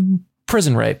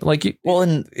prison rape. Like,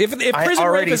 and if prison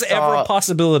rape is ever a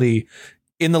possibility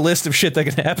in the list of shit that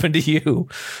can happen to you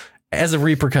as a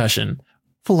repercussion,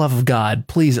 for love of God,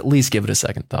 please at least give it a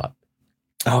second thought.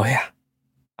 Oh yeah.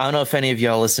 I don't know if any of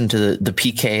y'all listened to the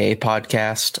PKA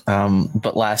podcast,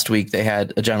 but last week they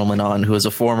had a gentleman on who was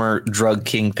a former drug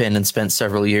kingpin and spent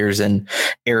several years in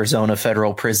Arizona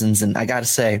federal prisons. And I got to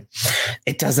say,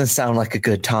 it doesn't sound like a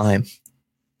good time.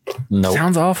 No,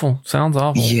 Sounds awful.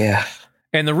 Yeah.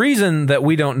 And the reason that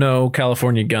we don't know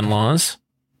California gun laws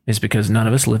is because none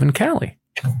of us live in Cali.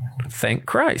 Thank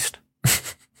Christ.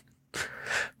 It's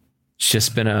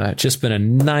just been a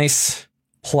nice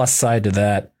plus side to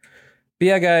that. But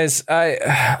yeah, guys,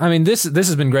 I mean this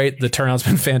has been great. The turnout's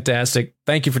been fantastic.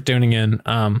 Thank you for tuning in.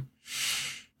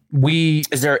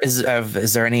 Is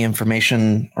there any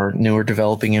information or newer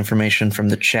developing information from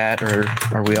the chat, or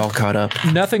are we all caught up?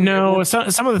 Nothing. No,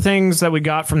 some of the things that we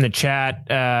got from the chat,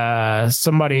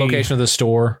 location of the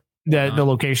store, the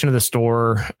location of the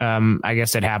store. I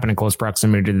guess it happened in close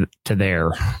proximity to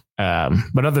there.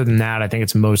 But other than that, I think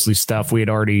it's mostly stuff we had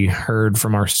already heard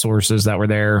from our sources that were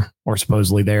there or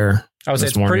supposedly there. I would say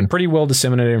it's pretty well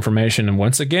disseminated information. And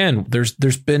once again, there's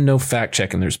been no fact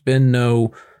checking. There's been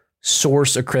no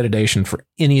source accreditation for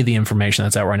any of the information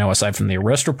that's out right now, aside from the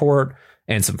arrest report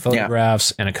and some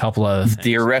photographs and a couple of things.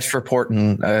 The arrest report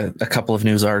and a couple of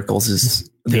news articles is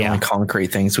the only concrete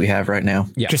things we have right now.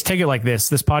 Yeah. Just take it like this.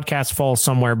 This podcast falls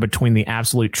somewhere between the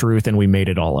absolute truth and we made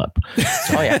it all up.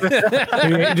 Oh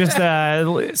yeah. Just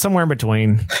somewhere in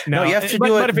between. No, you have to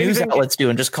do what news outlets do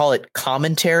and just call it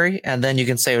commentary, and then you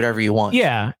can say whatever you want.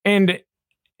 Yeah.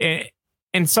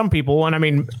 And some people, and I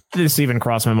mean, this even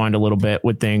crossed my mind a little bit,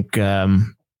 would think,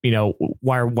 why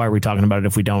are we talking about it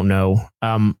if we don't know?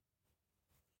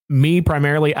 Me,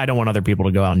 primarily, I don't want other people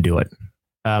to go out and do it.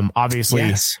 Obviously,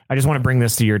 I just want to bring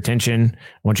this to your attention.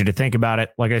 I want you to think about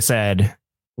it. Like I said,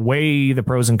 weigh the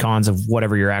pros and cons of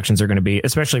whatever your actions are going to be,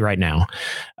 especially right now.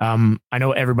 I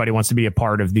know everybody wants to be a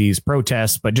part of these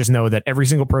protests, but just know that every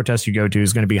single protest you go to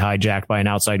is going to be hijacked by an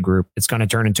outside group. It's going to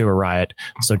turn into a riot.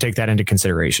 So take that into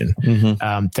consideration.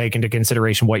 Take into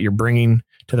consideration what you're bringing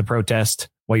to the protest,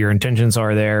 what your intentions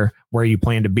are there, where you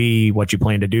plan to be, what you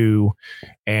plan to do,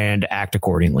 and act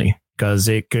accordingly, because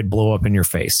it could blow up in your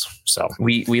face. So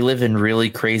we live in really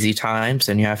crazy times,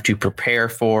 and you have to prepare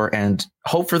for and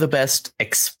hope for the best,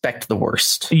 expect the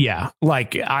worst. yeah,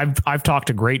 like I've talked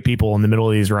to great people in the middle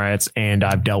of these riots, and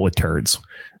I've dealt with turds.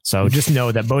 So just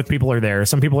know that both people are there.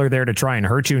 Some people are there to try and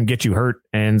hurt you and get you hurt,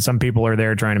 and some people are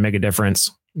there trying to make a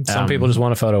difference. Some people just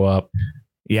want a photo up.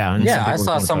 Yeah. And Yeah, I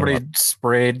saw somebody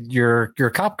sprayed your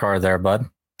cop car there, bud.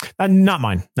 Not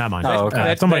mine. Oh,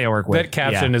 okay. Somebody I work with. That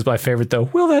caption is my favorite, though.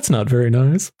 Well, that's not very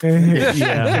nice.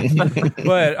 Yeah.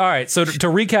 But all right. So to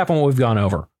recap on what we've gone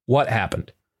over, what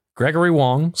happened? Gregory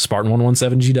Wong, Spartan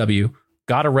 117 GW,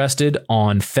 got arrested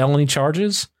on felony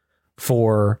charges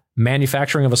for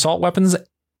manufacturing of assault weapons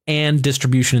and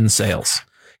distribution and sales.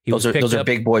 Those are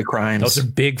big boy crimes. Those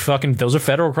are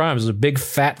federal crimes. Those are big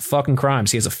fat fucking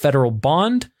crimes. He has a federal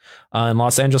bond in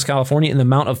Los Angeles, California, in the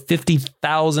amount of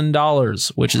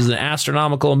 $50,000, which is an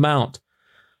astronomical amount.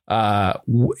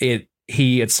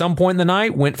 He at some point in the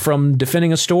night went from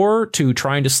defending a store to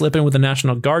trying to slip in with the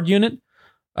National Guard unit.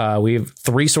 We have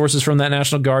 3 sources from that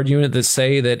National Guard unit that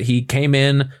say that he came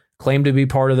in, claimed to be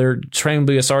trained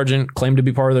to be a sergeant, claimed to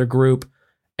be part of their group,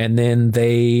 and then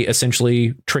they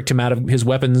essentially tricked him out of his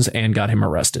weapons and got him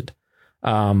arrested.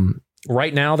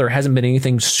 Right now, there hasn't been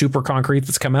anything super concrete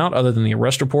that's come out other than the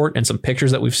arrest report and some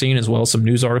pictures that we've seen, as well as some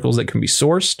news articles that can be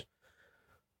sourced.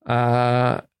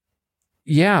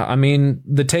 Yeah, I mean,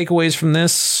 the takeaways from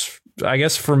this, I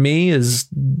guess for me, is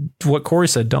what Corey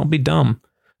said. Don't be dumb.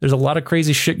 There's a lot of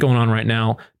crazy shit going on right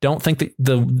now. Don't think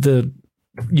that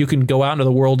you can go out into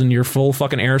the world in your full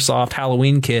fucking airsoft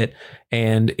Halloween kit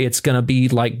and it's going to be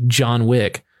like John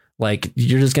Wick. Like,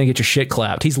 you're just going to get your shit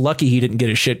clapped. He's lucky he didn't get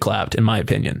his shit clapped, in my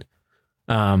opinion.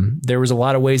 There was a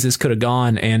lot of ways this could have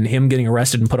gone, and him getting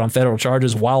arrested and put on federal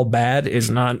charges, while bad, is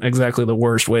not exactly the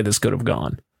worst way this could have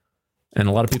gone. And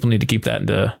a lot of people need to keep that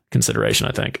into consideration,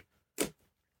 I think.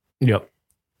 Yep.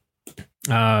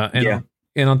 And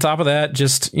on top of that,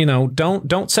 just,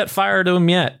 don't set fire to him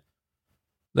yet.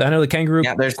 I know the kangaroo.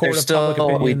 Yeah, there's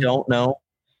still, we don't know.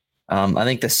 I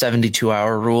think the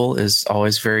 72-hour rule is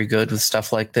always very good with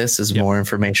stuff like this as more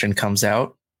information comes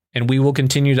out. And we will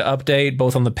continue to update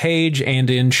both on the page and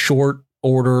in short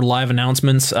order live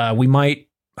announcements. We might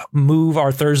move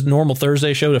our normal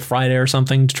Thursday show to Friday or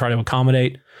something to try to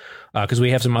accommodate, because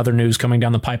we have some other news coming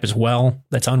down the pipe as well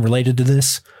that's unrelated to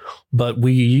this. But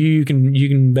you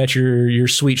can bet your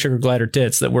sweet sugar glider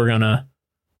tits that we're gonna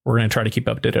try to keep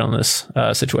updated on this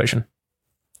situation.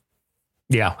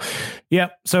 Yeah.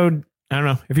 So I don't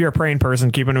know, if you're a praying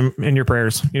person, keeping him in your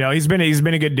prayers. He's been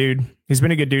a good dude. He's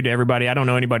been a good dude to everybody. I don't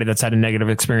know anybody that's had a negative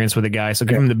experience with the guy, so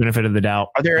give him the benefit of the doubt.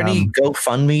 Are there any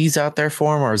GoFundMes out there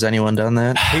for him, or has anyone done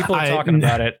that? People are talking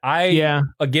about it.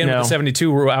 With the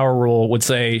 72-hour rule, would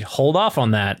say hold off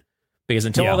on that, because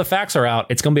until all the facts are out,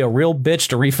 it's going to be a real bitch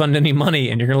to refund any money,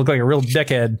 and you're going to look like a real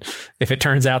dickhead if it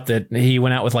turns out that he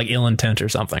went out with like ill intent or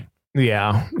something.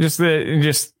 Yeah, just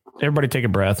everybody take a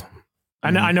breath.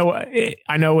 I know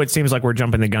it seems like we're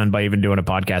jumping the gun by even doing a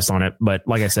podcast on it, but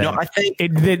like I said, I think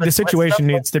the situation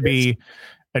needs to be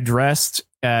addressed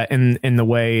in the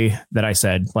way that I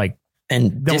said. Like,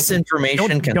 and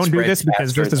disinformation don't do this,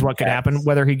 because this is what could happen.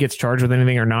 Whether he gets charged with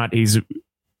anything or not, he's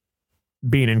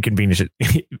being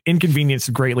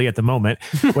inconvenienced greatly at the moment.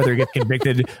 Whether he gets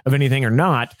convicted of anything or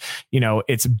not,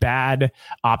 it's bad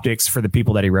optics for the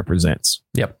people that he represents.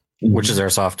 Yep. Which is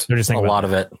Airsoft. A lot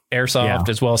of it. Airsoft,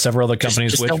 as well as several other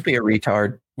companies. Just don't be a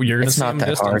retard. You're going to it's not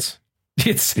that hard.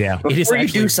 Before you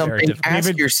do something,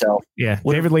 ask yourself. Yeah.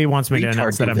 David Lee wants me to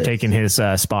announce that I'm taking his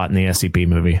spot in the SCP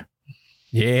movie.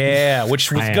 Yeah, which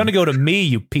was going to go to me,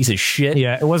 you piece of shit.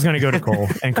 Yeah, it was going to go to Cole,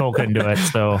 and Cole couldn't do it.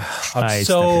 So I'm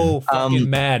so fucking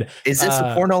mad. Is this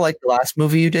a porno like the last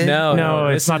movie you did? No,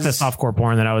 it's not the softcore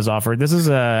porn that I was offered. This is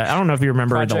I don't know if you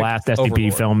remember Project the last SCP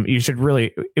Overlord film. You should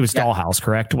really. It was Dollhouse,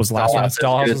 correct? Was last one.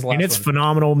 Dollhouse was last and it's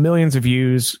phenomenal. Millions of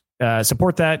views.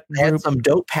 Support that group. Had some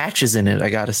dope patches in it, I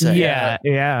gotta say.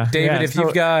 Yeah. David, if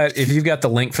you've got the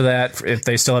link for that, if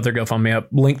they still have their GoFundMe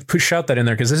up, shout that in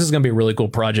there, because this is going to be a really cool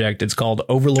project. It's called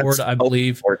Overlord, I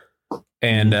believe,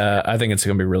 and I think it's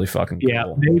going to be really fucking cool. Yeah,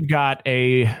 they've got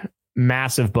a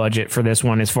massive budget for this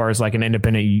one as far as like an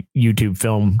independent YouTube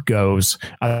film goes.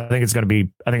 I think it's going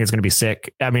to be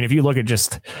sick. I mean, if you look at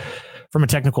just from a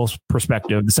technical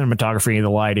perspective, the cinematography, the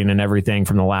lighting, and everything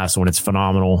from the last one, it's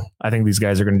phenomenal. I think these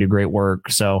guys are going to do great work.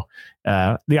 So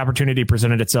the opportunity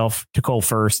presented itself to Cole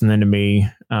first, and then to me.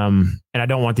 And I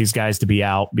don't want these guys to be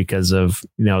out because of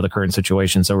the current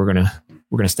situation. So we're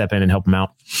gonna step in and help them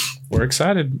out. We're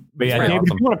excited. But yeah, David,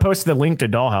 if you want to post the link to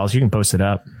Dollhouse, you can post it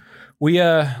up. We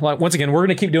once again, we're going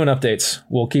to keep doing updates.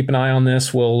 We'll keep an eye on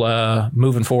this. We'll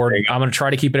moving forward. I'm going to try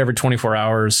to keep it every 24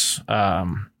 hours.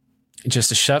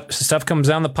 Just as stuff comes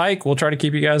down the pike, we'll try to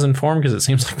keep you guys informed because it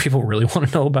seems like people really want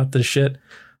to know about this shit.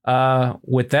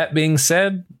 With that being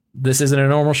said, this isn't a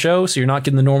normal show, so you're not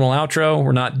getting the normal outro.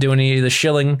 We're not doing any of the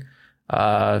shilling.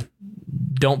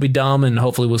 Don't be dumb, and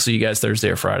hopefully we'll see you guys Thursday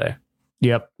or Friday.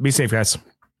 Yep. Be safe, guys.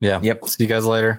 Yeah. Yep. See you guys later.